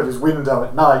turns up at his window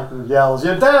at night and yells,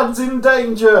 "Your dad's in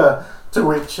danger!" To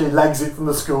which he legs it from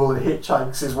the school and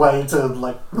hitchhikes his way to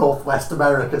like Northwest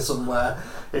America somewhere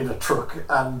in a truck,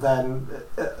 and then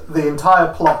the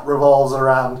entire plot revolves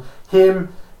around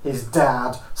him, his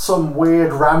dad, some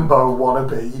weird Rambo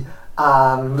wannabe,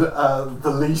 and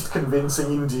the least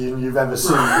convincing Indian you've ever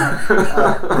seen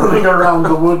running around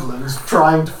the woodlands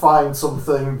trying to find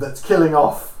something that's killing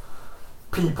off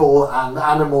people and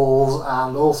animals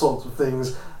and all sorts of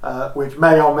things, which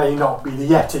may or may not be the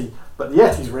Yeti. But the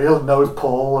Yeti's real and knows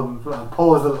Paul, and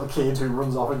Paul is the little kid who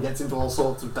runs off and gets into all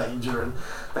sorts of danger, and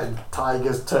then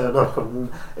tigers turn up, and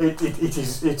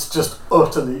it's just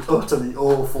utterly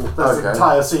awful. There's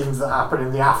entire scenes that happen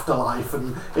in the afterlife,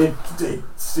 and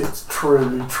it's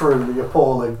truly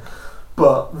appalling.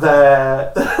 But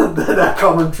their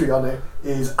commentary on it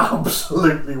is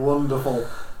absolutely wonderful.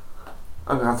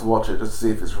 I'm going to have to watch it just to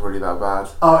see if it's really that bad.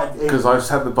 Because I've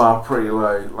set the bar pretty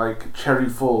low. Like, Cherry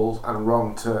Falls and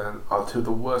Wrong Turn are two of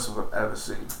the worst ones I've ever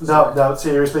seen. No,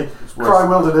 seriously. Cry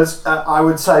Wilderness, I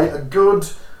would say a good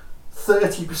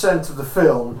 30% of the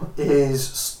film is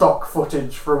stock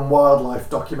footage from wildlife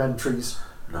documentaries.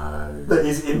 No. That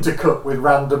is intercut with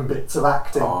random bits of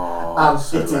acting. And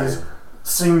so it is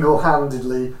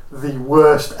single-handedly the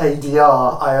worst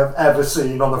ADR I have ever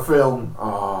seen on a film.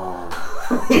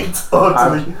 It's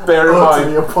utterly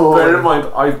appalling. Bear in mind,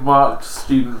 I've marked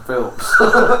student films,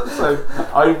 so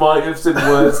I might have said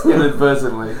words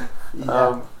inadvertently.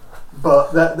 Yeah.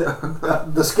 But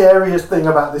the scariest thing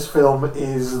about this film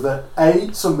is that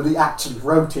A, somebody actually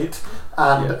wrote it,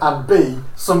 and B,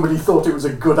 somebody thought it was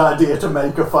a good idea to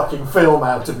make a fucking film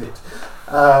out of it.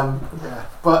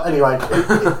 But anyway,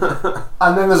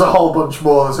 and then there's a whole bunch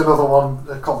more. There's another one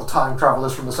called The Time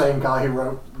Travellers from the same guy who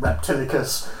wrote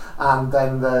Reptilicus. And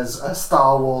then there's a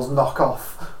Star Wars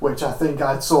knockoff, which I think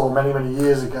I saw many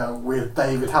years ago with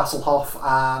David Hasselhoff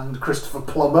and Christopher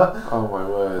Plummer. Oh my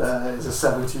word. It's a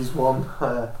 70s one.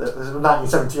 It was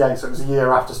 1978, so it was a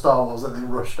year after Star Wars that they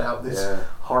rushed out this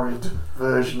horrid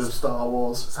version of Star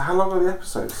Wars. So how long are the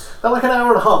episodes? They're like an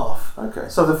hour and a half. Okay.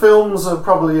 So the films are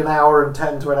probably an hour and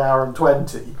 10 to an hour and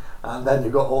 20, and then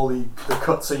you've got all the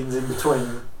cutscenes in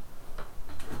between.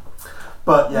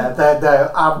 But yeah,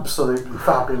 they're absolutely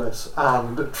fabulous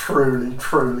and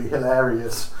truly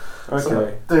hilarious. Okay.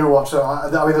 So do watch them. I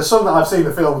mean, there's some that I've seen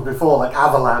the films before, like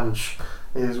Avalanche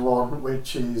is one,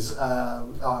 which is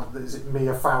is it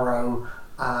Mia Farrow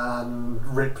and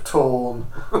Rip Torn.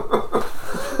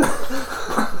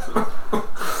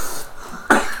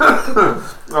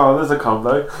 Oh, there's a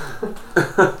combo.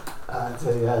 It's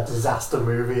a disaster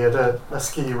movie at a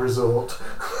ski resort.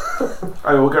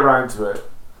 I will get around to it.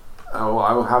 I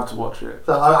will have to watch it.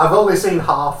 So I've only seen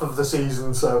half of the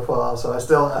season so far, so I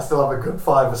still have a good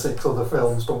 5 or 6 other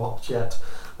films to watch yet.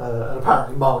 And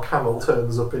apparently Mark Hamill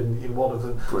turns up in one of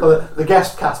them. So the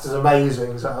guest cast is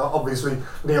amazing. So obviously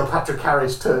Neil Patrick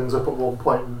Harris turns up at one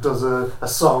point and does a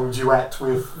song duet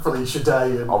with Felicia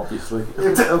Day. And obviously.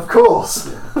 Of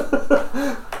course.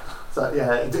 So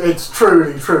yeah, it's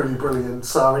truly brilliant.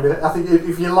 So I mean, I think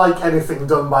if you like anything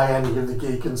done by any of the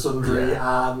Geek and Sundry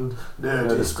and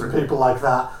Nerdist and people like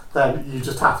that, then you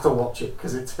just have to watch it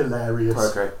because it's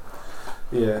hilarious. Okay.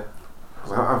 Yeah.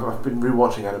 I've been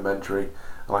rewatching Elementary,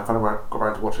 and I finally got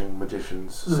around to watching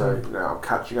Magicians. So I'm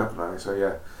catching up now. So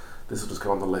yeah, this will just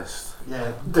go on the list.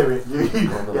 Yeah, do it.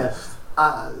 On the list.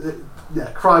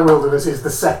 Cry Wilderness is the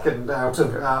second out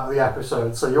of the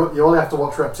episode, so you only have to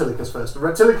watch Reptilicus first.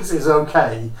 Reptilicus is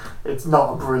okay, it's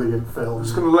not a brilliant film. I'm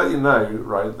just going to let you know,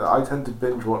 right, that I tend to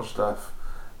binge watch stuff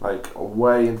like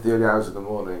way into the early hours of the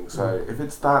morning, so if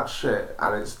it's that shit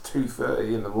and it's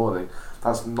 2:30 in the morning,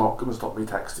 that's not going to stop me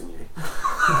texting you.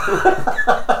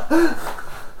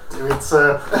 It's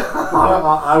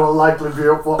I will likely be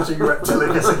up watching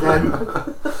Reptilicus again.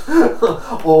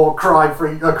 Or Cry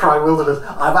Wilderness.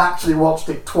 I've actually watched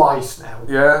it twice now.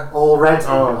 Yeah? Already.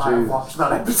 Oh, I've watched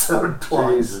that episode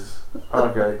twice. Jesus.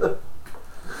 Okay.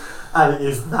 And it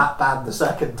is that bad the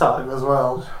second time as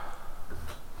well.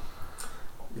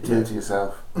 You do it to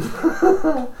yourself.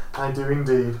 I do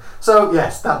indeed. So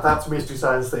yes, that's Mystery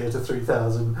Science Theatre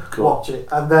 3000. Cool. Watch it,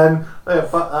 and then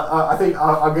I think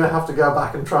I'm going to have to go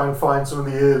back and try and find some of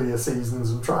the earlier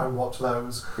seasons and try and watch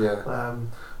those. Yeah.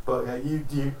 But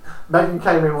yeah, Megan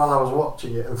came in while I was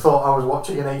watching it and thought I was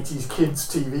watching an 80s kids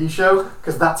TV show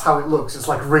because that's how it looks. It's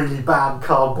like really bad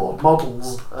cardboard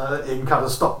models in kind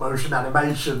of stop motion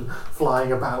animation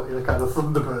flying about in a kind of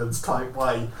Thunderbirds type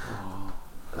way.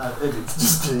 It's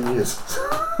just genius.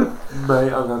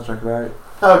 Mate, I'm going to check it out.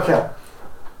 Okay,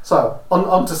 so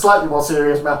on to slightly more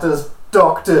serious matters.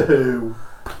 Doctor Who.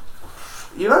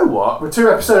 You know what? We're 2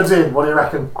 episodes in. What do you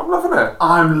reckon? I'm loving it.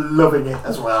 I'm loving it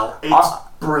as well. It's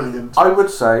brilliant. I would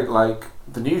say, like,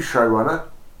 the new showrunner,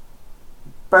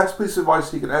 best piece of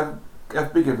advice you can ever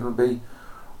be given would be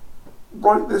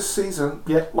write this season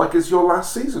like it's your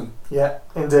last season. Yeah,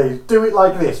 indeed. Do it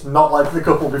like this, not like the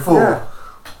couple before. Yeah.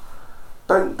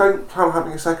 Don't plan on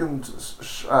having a second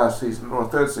season or a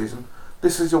third season.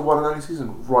 This is your one and only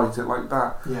season. Write it like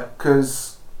that. Yeah.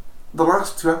 Because the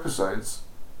last 2 episodes,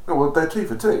 they're 2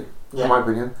 for 2, Yeah. in my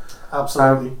opinion.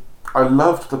 Absolutely. I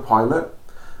loved the pilot.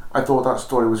 I thought that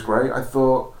story was great. I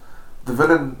thought the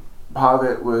villain part of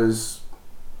it was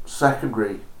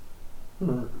secondary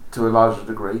to a larger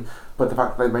degree, but the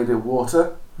fact that they made it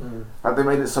water, and they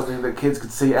made it something that kids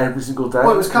could see every single day.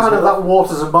 Well, it was kind of that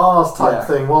Waters of Mars type Yeah.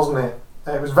 thing, wasn't it?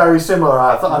 It was very similar,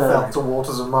 I Very. felt, to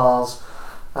Waters of Mars.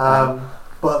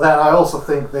 But then I also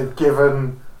think they've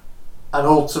given an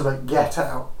ultimate get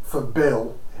out for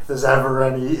Bill. If there's ever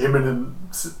any imminent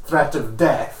threat of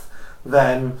death,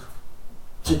 then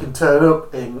she can turn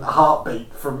up in a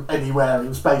heartbeat from anywhere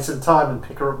in space and time and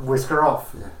pick her up and whisk her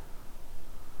off. Yeah.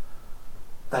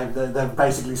 They've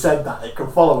basically said that it can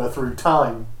follow her through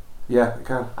time Yeah, it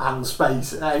can. and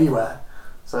space, anywhere.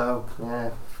 So, yeah.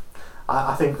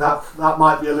 I think that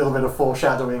might be a little bit of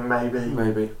foreshadowing, maybe.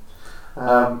 Maybe.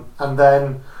 And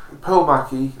then... Pearl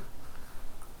Mackie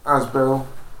as Bill.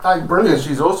 Like, brilliant. Yeah,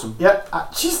 she's awesome. Yeah,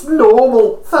 she's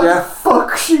normal. Thank Yeah.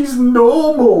 fuck she's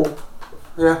normal.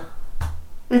 Yeah,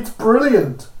 It's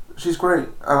brilliant. she's great.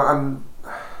 And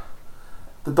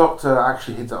the Doctor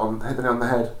actually hit it on the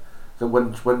head. That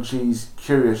when she's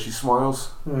curious, she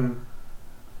smiles.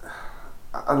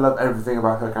 I love everything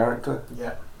about her character.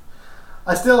 Yeah.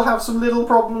 I still have some little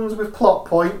problems with plot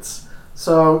points.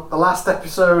 So, the last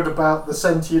episode about the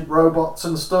sentient robots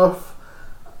and stuff,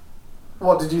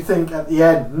 what did you think at the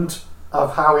end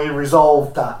of how he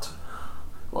resolved that?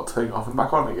 What, turning off and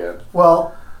back on again?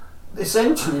 Well,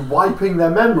 essentially wiping their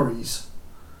memories.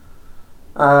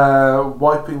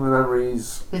 Wiping the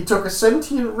memories. He took a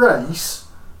sentient race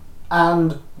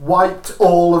and wiped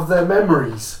all of their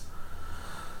memories.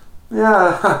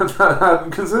 Yeah, I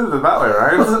hadn't considered it that way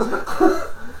around.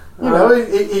 You know,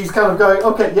 he's kind of going,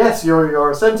 okay, yes, you're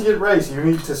a sentient race, you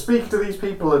need to speak to these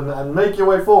people and make your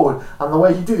way forward. And the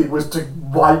way he did it was to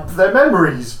wipe their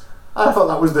memories. I thought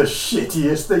that was the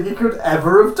shittiest thing he could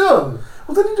ever have done.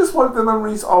 Well, didn't he just wipe the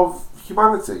memories of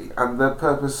humanity and their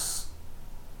purpose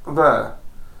there?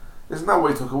 Isn't that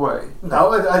what he took away?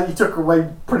 No, he took away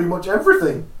pretty much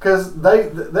everything. Because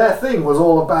their thing was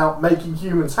all about making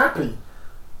humans happy.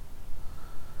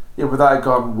 Yeah, but that had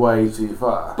gone way too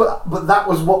far. But that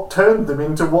was what turned them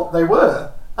into what they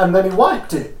were. And then he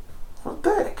wiped it. What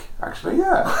a dick, actually,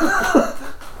 yeah.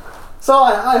 So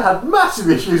I had massive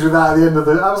issues with that at the end of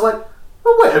the... I was like,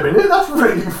 oh, wait a minute, that's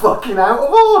really fucking out of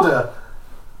order.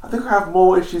 I think I have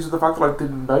more issues with the fact that I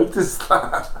didn't notice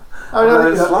that. I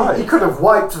mean, It's like- he could have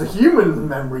wiped the human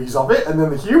memories of it, and then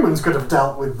the humans could have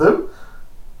dealt with them.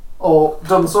 Or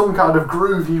done some kind of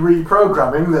groovy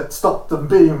reprogramming that stopped them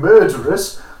being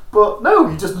murderous. But no,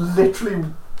 he just literally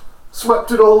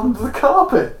swept it all under the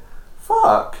carpet.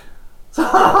 Fuck. So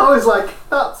I was like,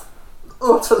 that's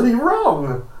utterly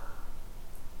wrong.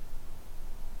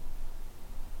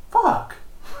 Fuck.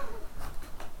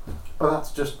 But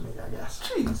that's just me, I guess.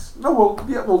 Jeez. No,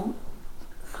 well,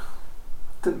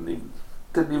 didn't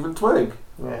even twig.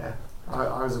 Yeah,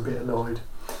 I was a bit annoyed.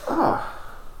 Ah.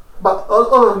 But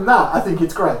other than that, I think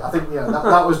it's great. I think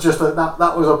that was just that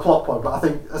was a plot point. But I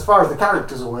think as far as the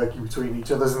characters are working between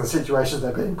each other and the situations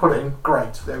they're being put in,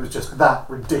 great. There was just that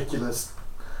ridiculous,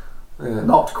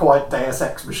 not quite Deus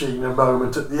Ex Machina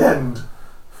moment at the end.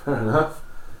 Fair enough.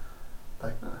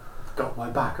 Like, got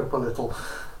my back up a little.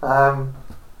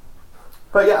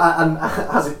 But yeah, and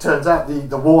as it turns out,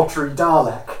 the watery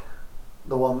Dalek,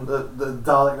 the one the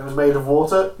Dalek that was made of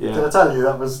water. Yeah. Did I tell you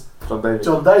that was John David.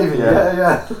 John David? Yeah.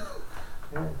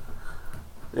 Yeah.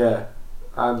 Yeah.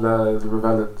 And the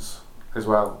Revellans as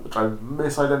well, which I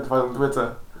misidentified on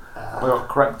Twitter. I got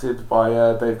corrected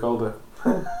by Dave Golder.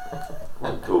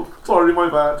 Oh, sorry, my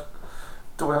bad.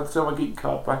 Do I have to turn my geek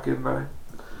card back in now?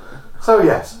 So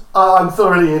yes, I'm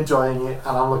thoroughly enjoying it,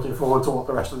 and I'm looking forward to what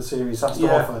the rest of the series has to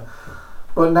offer.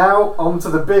 But now on to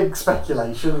the big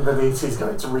speculation that it is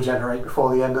going to regenerate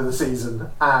before the end of the season,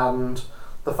 and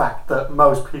the fact that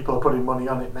most people are putting money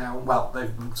on it now. Well,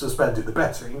 they've suspended the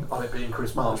betting on it being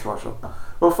Chris Marshall.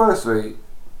 Well, firstly,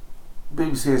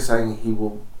 BBC is saying he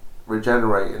will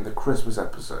regenerate in the Christmas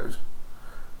episode,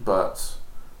 but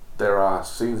there are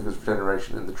scenes of his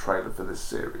regeneration in the trailer for this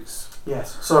series.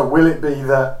 Yes. So will it be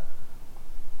that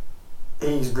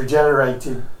he's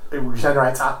regenerated? It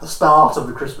regenerates at the start of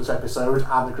the Christmas episode,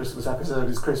 and the Christmas episode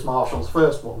is Chris Marshall's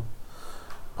first one.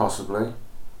 Possibly.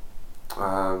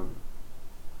 Because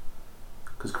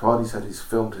Capaldi said he's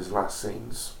filmed his last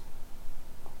scenes.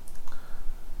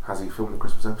 Has he filmed the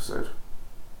Christmas episode?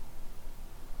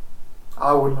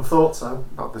 I wouldn't have thought so.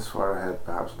 Not this far ahead,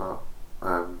 perhaps not.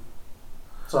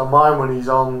 So mine, when he's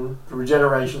on the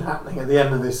regeneration happening at the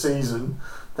end of this season,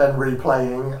 then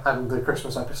replaying, and the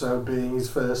Christmas episode being his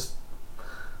first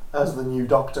as the new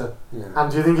Doctor. Yeah.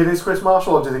 And do you think it is Chris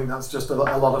Marshall, or do you think that's just a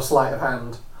lot of sleight of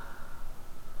hand?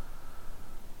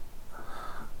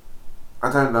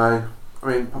 I don't know. I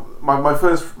mean, my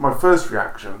first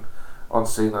reaction on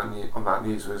seeing on that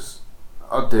news was,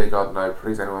 oh dear God, no!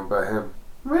 Please, anyone but him.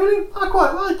 Really, I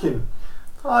quite like him.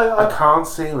 I can't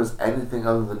see him as anything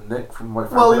other than Nick from My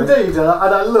Family. Well, indeed, and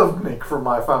I love Nick from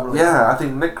My Family. Yeah, I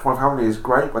think Nick from My Family is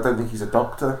great, but I don't think he's a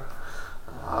Doctor.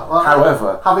 Well,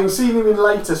 However, having seen him in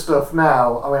later stuff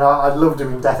now, I mean, I loved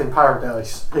him in Death in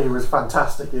Paradise. He was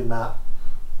fantastic in that,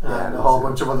 and a whole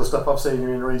bunch of other stuff I've seen him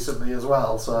in recently as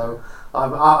well. So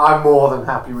I'm more than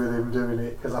happy with him doing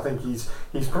it, because I think he's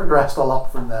progressed a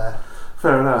lot from there.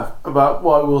 fair enough. But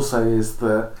what I will say is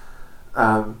that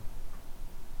I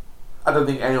don't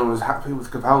think anyone was happy with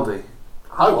Capaldi.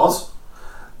 I was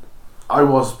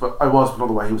but not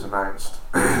the way he was announced.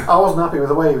 I wasn't happy with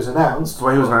the way he was announced. The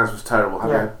way he was announced was terrible.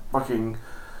 Having Yeah. a fucking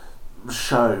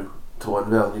show to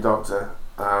unveil the new Doctor.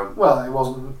 Well, it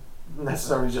wasn't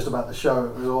necessarily just about the show,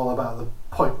 it was all about the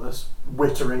pointless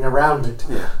wittering around it.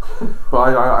 Yeah.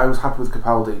 But I was happy with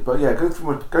Capaldi. But yeah, going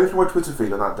through my Twitter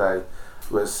feed on that day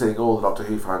was seeing all the Doctor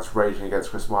Who fans raging against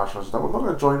Chris Marshall. I was like, I'm not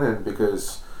going to join in,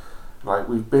 because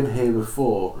we've been here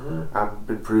before and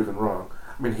been proven wrong.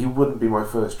 I mean, he wouldn't be my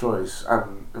first choice,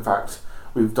 and in fact,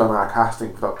 we've done our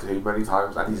casting for Doctor Who many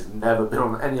times, and he's never been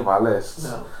on any of our lists.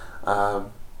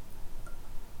 No.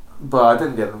 But I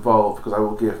didn't get involved because I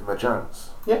will give him a chance.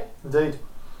 Yeah, indeed.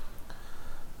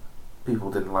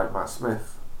 People didn't like Matt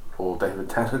Smith or David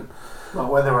Tennant. Well,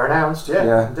 when they were announced,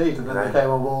 yeah. Indeed, and then Yeah. they came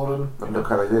on board and Look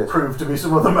how they did. proved to be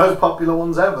some of the most popular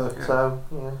ones ever. Yeah. So,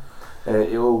 yeah.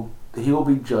 He will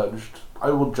be judged.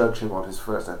 I will judge him on his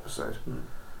first episode, and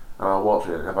I'll watch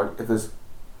it. If there's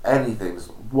anything, there's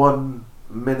 1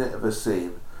 minute of a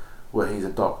scene where he's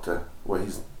a Doctor, where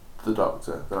he's the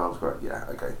Doctor, then I'll just go, yeah,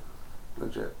 okay,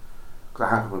 legit. Because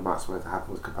it happened with Matt Smith, it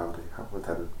happened with Capaldi, it happened with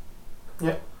Tennant.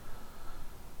 Yeah.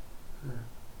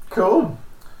 Cool.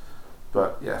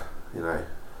 But yeah, good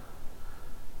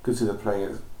to see they're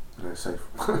playing it, safe.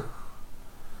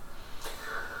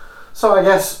 So I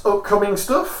guess upcoming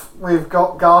stuff, we've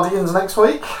got Guardians next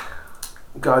week.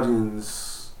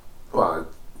 Guardians, well,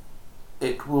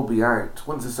 it will be out.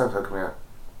 When's this episode coming out?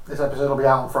 This episode will be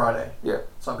out on Friday. Yeah.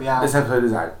 So it'll be out. This episode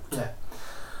is out. Yeah.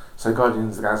 So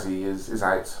Guardians of the Galaxy is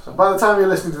out. So by the time you're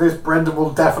listening to this, Brendan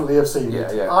will definitely have seen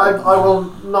it. Yeah. I will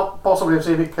not possibly have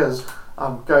seen it because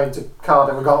I'm going to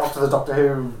Cardiff. We got off to the Doctor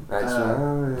Who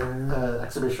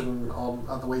exhibition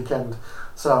at the weekend.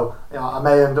 So I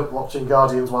may end up watching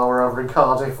Guardians while we're over in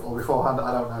Cardiff or beforehand.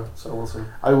 I don't know. So we'll see.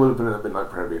 I will have been at a midnight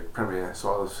premiere,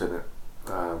 so I'll have seen it.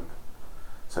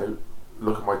 So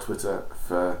look at my Twitter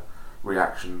for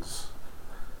reactions.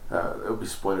 It'll be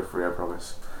spoiler free, I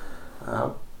promise.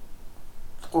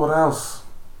 What else?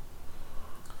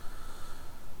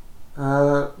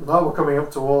 Well, we're coming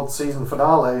up towards season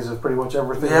finales of pretty much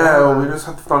everything. Yeah, well, we just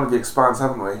had the finale of The Expanse,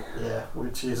 haven't we? Yeah,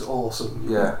 which is awesome.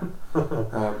 Yeah.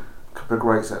 Couple of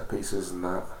great set pieces and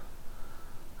that.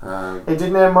 It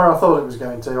didn't end where I thought it was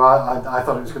going to. I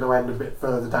thought it was going to end a bit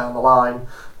further down the line,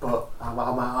 but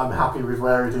I'm happy with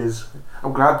where it is.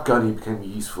 I'm glad Gunny became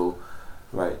useful.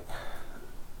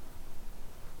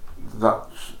 That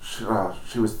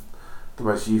she was the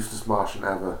most useless Martian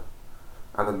ever,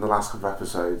 and then the last couple of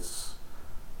episodes,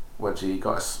 when she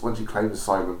claimed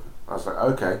asylum, I was like,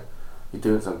 okay, you're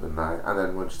doing something now. And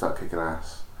then when she started kicking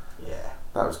ass, yeah,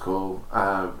 that was cool.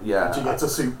 Yeah, and she gets her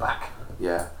suit back.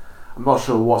 Yeah, I'm not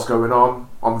sure what's going on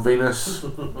Venus.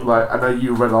 I know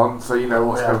you read on, so you know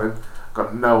what's coming.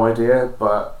 Got no idea,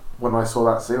 but when I saw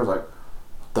that scene, I was like,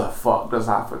 the fuck just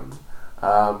happened?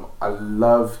 I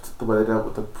loved the way they dealt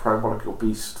with the Prime-Molecule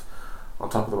Beast on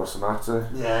top of the Rocinante.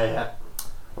 Yeah.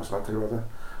 Rocinante, rather.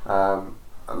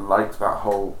 I liked that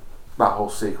whole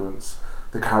sequence.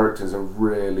 The characters are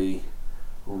really,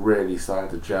 really starting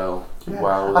to gel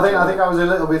well. I think I was a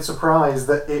little bit surprised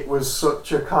that it was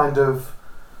such a kind of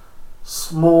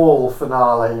small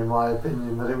finale, in my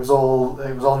opinion. That it was on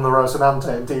the Rocinante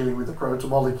and dealing with the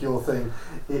proto-molecule thing.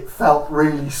 It felt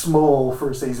really small for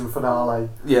a season finale.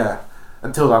 Yeah.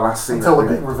 Until that last scene. Until the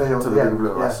big reveal. Until the big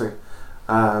reveal last scene.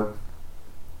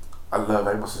 I love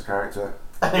Amos's character.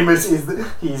 Amos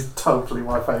he's totally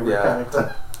my favourite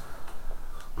character.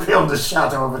 Beyond a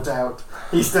shadow of a doubt.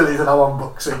 He still is on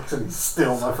book 6 and he's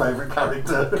still my favourite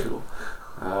character. Cool.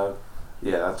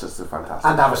 Yeah, that's just a fantastic.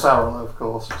 And Avasarala, of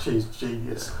course. She's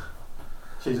genius.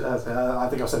 She's I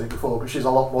think I've said it before, but she's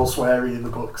a lot more sweary in the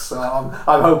books. So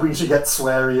I'm hoping she gets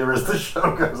swearier as the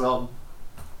show goes on.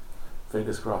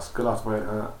 Fingers crossed. Good luck, mate.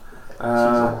 She's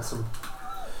awesome.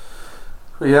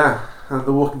 But yeah, and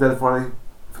The Walking Dead finale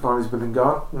Finally's been and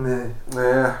gone.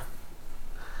 Nah.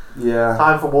 Yeah.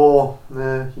 Time for war.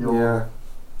 Nah. Yeah.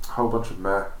 Whole bunch of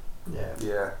meh.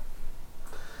 Yeah.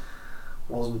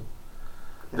 Wasn't.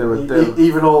 They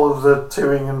even all of the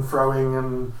toing and throwing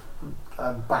and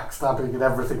backstabbing and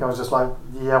everything, I was just like,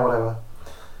 yeah, whatever.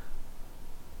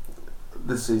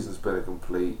 This season's been a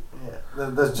complete. Yeah.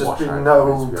 There's just been washout,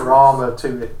 no to be drama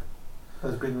to it.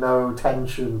 There's been no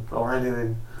tension or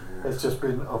anything. Yeah. It's just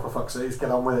been, oh, for fuck's sake, get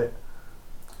on with it.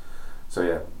 So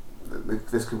yeah,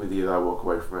 this could be the year that I walk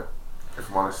away from it, if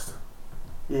I'm honest.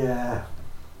 Yeah.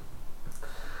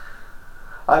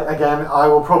 I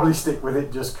will probably stick with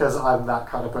it just because I'm that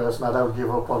kind of person. I don't give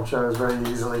up on shows very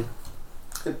easily.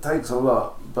 It takes a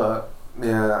lot, but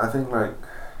yeah, I think like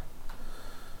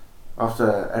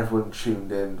after everyone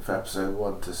tuned in for episode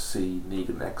 1 to see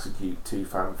Negan execute 2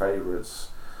 fan favourites,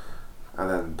 and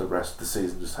then the rest of the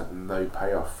season just had no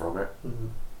payoff from it. Mm-hmm.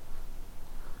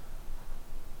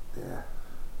 Yeah,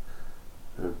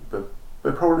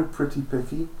 we're probably pretty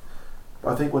picky.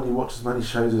 But I think when you watch as many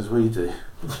shows as we do,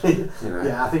 you know.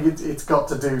 Yeah, I think it's got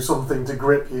to do something to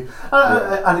grip you.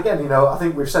 And again, you know, I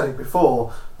think we've said it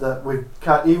before that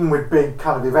even with big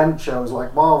kind of event shows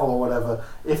like Marvel or whatever,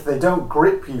 if they don't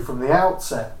grip you from the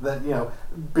outset, that, you know,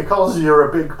 because you're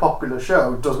a big popular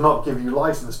show does not give you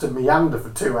license to meander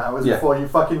for 2 hours before you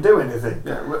fucking do anything.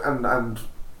 Yeah, and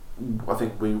I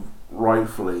think we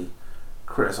rightfully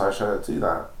criticise shows that do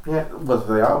that. Yeah,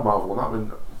 whether they are Marvel or not. I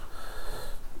mean,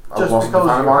 just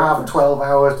because you have 12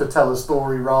 hours to tell a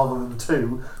story rather than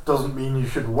 2 doesn't mean you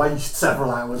should waste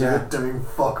several hours of it doing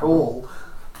fuck all.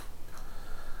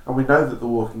 And we know that The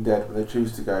Walking Dead, when they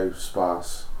choose to go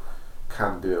sparse,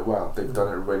 can do it well. They've done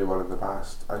it really well in the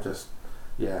past.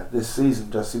 This season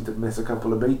just seemed to miss a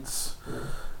couple of beats.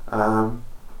 But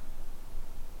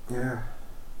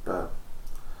at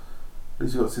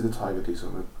least you got to see the tiger do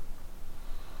something.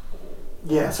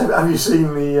 Yeah, so have you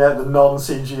seen the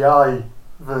non-CGI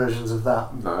versions of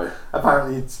that? No.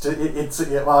 Apparently I've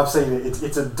seen it.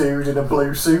 It's a dude in a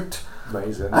blue suit.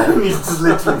 Amazing. And he just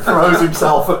literally throws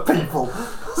himself at people.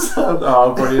 So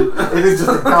oh, brilliant. It is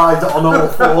just a guy on all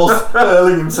fours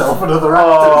hurling himself at other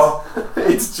actors.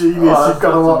 It's genius. You've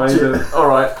got to watch it.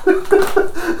 Alright.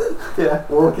 Yeah,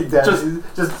 Walking Dead.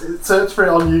 Just search for it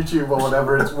on YouTube or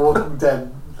whatever. It's Walking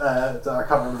Dead. I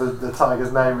can't remember the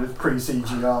tiger's name. It's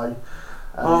pre-CGI.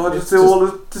 Just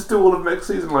do all of next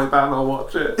season like that and I'll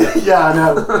watch it. Yeah, I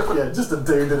know. Yeah, just a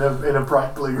dude in a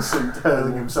bright blue suit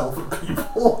hurling himself at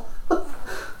people.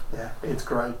 Yeah, it's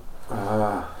great.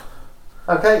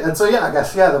 Okay, and so I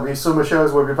guess there'll be summer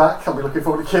shows. We'll be back. I'll be looking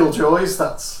forward to Killjoys.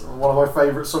 That's one of my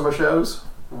favourite summer shows.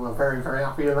 We're very, very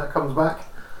happy when that comes back.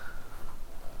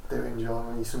 Do enjoy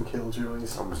me some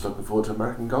Killjoys. I'm just looking forward to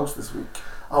American Gods this week.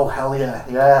 Oh hell yeah!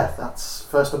 Yeah, that's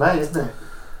 1st of May, isn't it?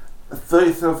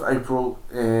 30th of April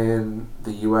in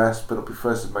the US, but it'll be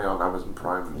 1st of May on Amazon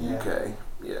Prime in the UK.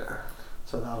 Yeah.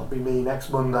 So that'll be me next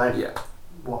Monday. Yeah.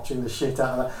 Watching the shit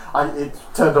out of that. It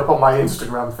turned up on my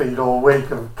Instagram feed all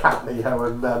week of Kat Neho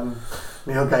and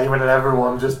Neil Gaiman and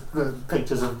everyone, just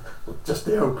pictures of just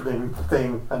the opening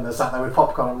thing, and they sat there with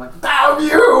popcorn. I'm like, damn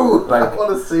you! I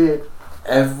want to see it.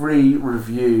 Every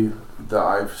review that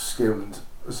I've skimmed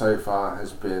so far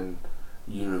has been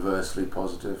universally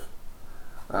positive.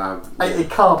 It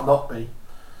can't not be.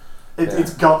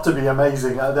 It's got to be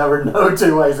amazing. There are no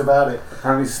 2 ways about it.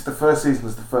 Apparently the first season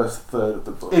is the first third of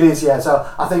the book. It is, yeah.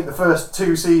 So I think the first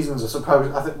 2 seasons are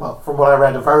supposed... from what I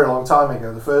read a very long time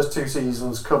ago, the first 2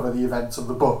 seasons cover the events of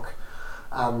the book.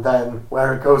 And then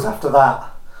where it goes after that...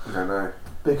 I don't know.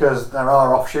 Because there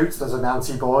are offshoots. There's a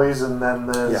Nancy Boys and then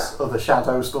there's other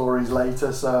shadow stories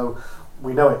later. So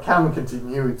we know it can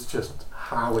continue. It's just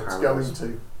how it's going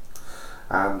to.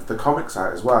 And the comics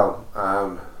out as well.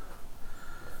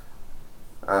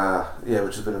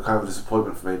 Which has been a kind of a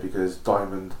disappointment for me because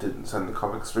Diamond didn't send the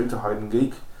comics through to Hide and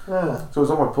Geek. Yeah. So it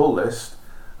was on my pull list,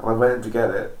 and I went in to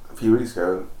get it a few weeks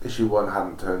ago, and issue 1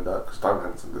 hadn't turned up because Diamond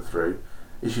hadn't sent it through.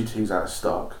 Issue 2's out of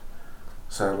stock.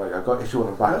 So I got issue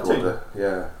 1 on back order.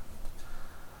 Yeah.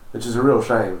 Which is a real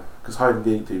shame because Hide and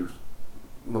Geek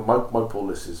my pull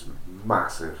list is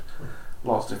massive.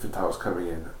 Lots of different titles coming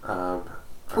in.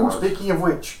 Speaking of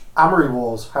which, Amory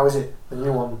Wars, how is it? The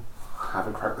new one?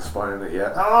 Haven't cracked the spine in it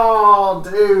yet. Oh,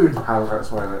 dude! Haven't cracked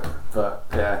the spine in it, but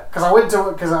yeah.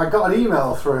 Because I got an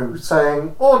email through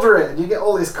saying, order it and you get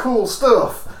all this cool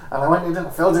stuff. And I went in and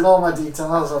filled in all my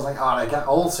details. I was like, I get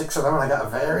all 6 of them and I got a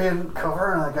variant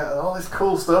cover and I got all this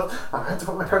cool stuff. I had to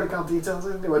put my credit card details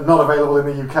in. They were not available in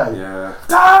the UK. Yeah.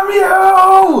 Damn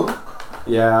you!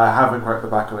 Yeah, I haven't cracked the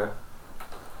back on it.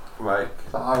 Like,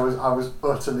 So I was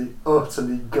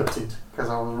utterly gutted because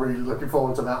I was really looking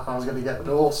forward to that. I was going to get an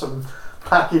awesome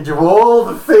package of all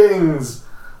the things,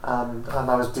 and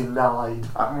I was denied.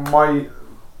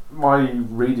 my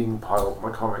reading pile,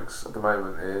 my comics at the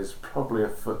moment is probably a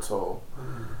foot tall.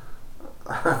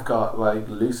 I've got like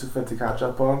Lucifer to catch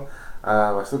up on.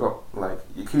 I've still got like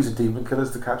Yakuza Demon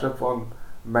Killers to catch up on.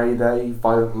 Mayday,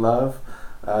 Violent Love,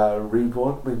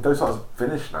 Reborn. I mean, those sorts of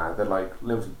finished now. They're like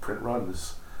limited print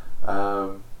runs.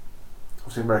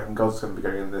 Obviously, American Gods is going to be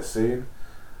going in this soon.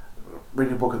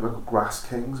 Reading a book at the moment called Grass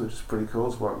Kings, which is pretty cool.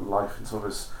 It's about life in sort of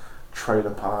this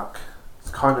trailer park.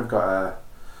 It's kind of got a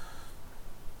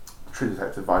True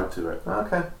Detective vibe to it.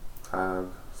 Okay. So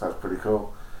that's pretty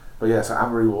cool. But yeah, so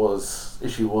Amory Wars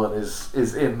issue 1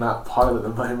 is in that pile at the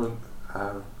moment.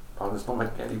 I'm just not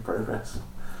making any progress.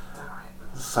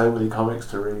 So many comics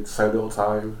to read, so little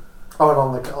time. Oh,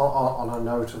 and on a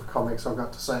note of comics, I've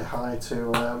got to say hi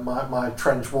to my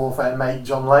trench warfare mate,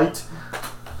 John Late.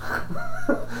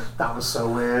 That was so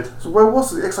weird. So where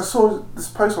was it? Because I saw this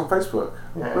post on Facebook.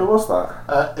 Yeah. Where was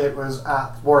that? It was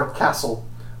at Warwick Castle.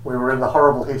 We were in the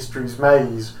Horrible Histories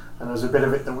maze, and there was a bit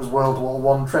of it that was World War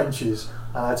One trenches.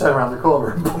 And I turned around the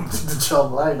corner and bumped into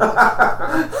John Lane.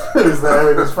 He was there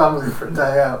with his family for a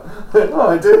day out. Oh,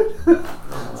 I did.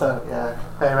 So, yeah.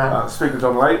 Hey, man. Speaking of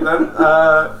John Lane, then,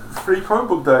 Free Comic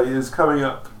Book Day is coming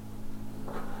up.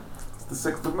 It's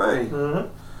the 6th of May. Mm-hmm.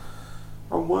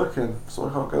 I'm working, so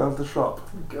I can't go down to the shop.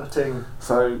 Gutting.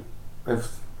 So,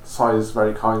 if Si has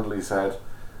very kindly said,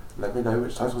 let me know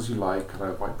which titles you like, and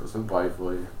I might put some by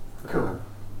for you. Cool.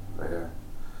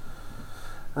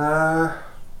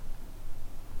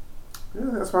 Yeah,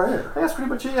 that's about it. Yeah, that's pretty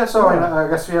much it. Yeah, so I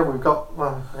guess we've got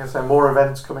more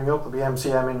events coming up. There'll be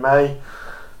MCM in May,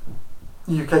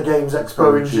 UK Games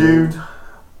Expo in June.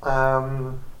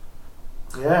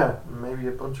 Yeah, maybe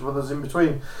a bunch of others in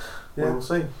between. Yeah. We'll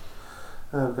see.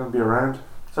 We're going to be around.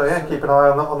 So yeah, keep an eye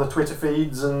on the Twitter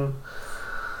feeds and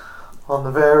on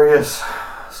the various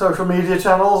social media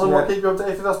channels, and we'll keep you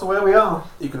updated as to where we are.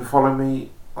 You can follow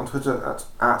me on Twitter at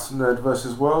Nerd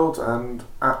vs World and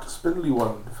at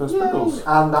Spindly1 for Spindles.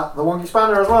 And at the Wonky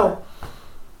Spanner as well.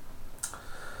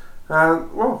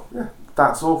 And well, yeah,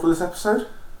 that's all for this episode.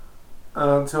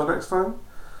 Until next time.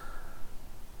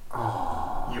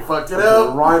 Oh, you fucked it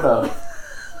up. Right up.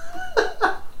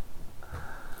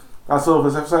 That's all for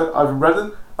this episode. I've been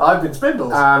Redden. I've been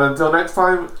Spindles. And until next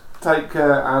time, take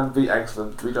care and be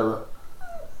excellent to each other.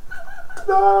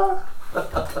 Ta-da!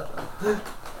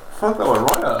 Fuck, that went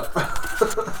right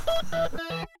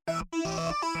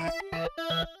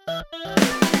up.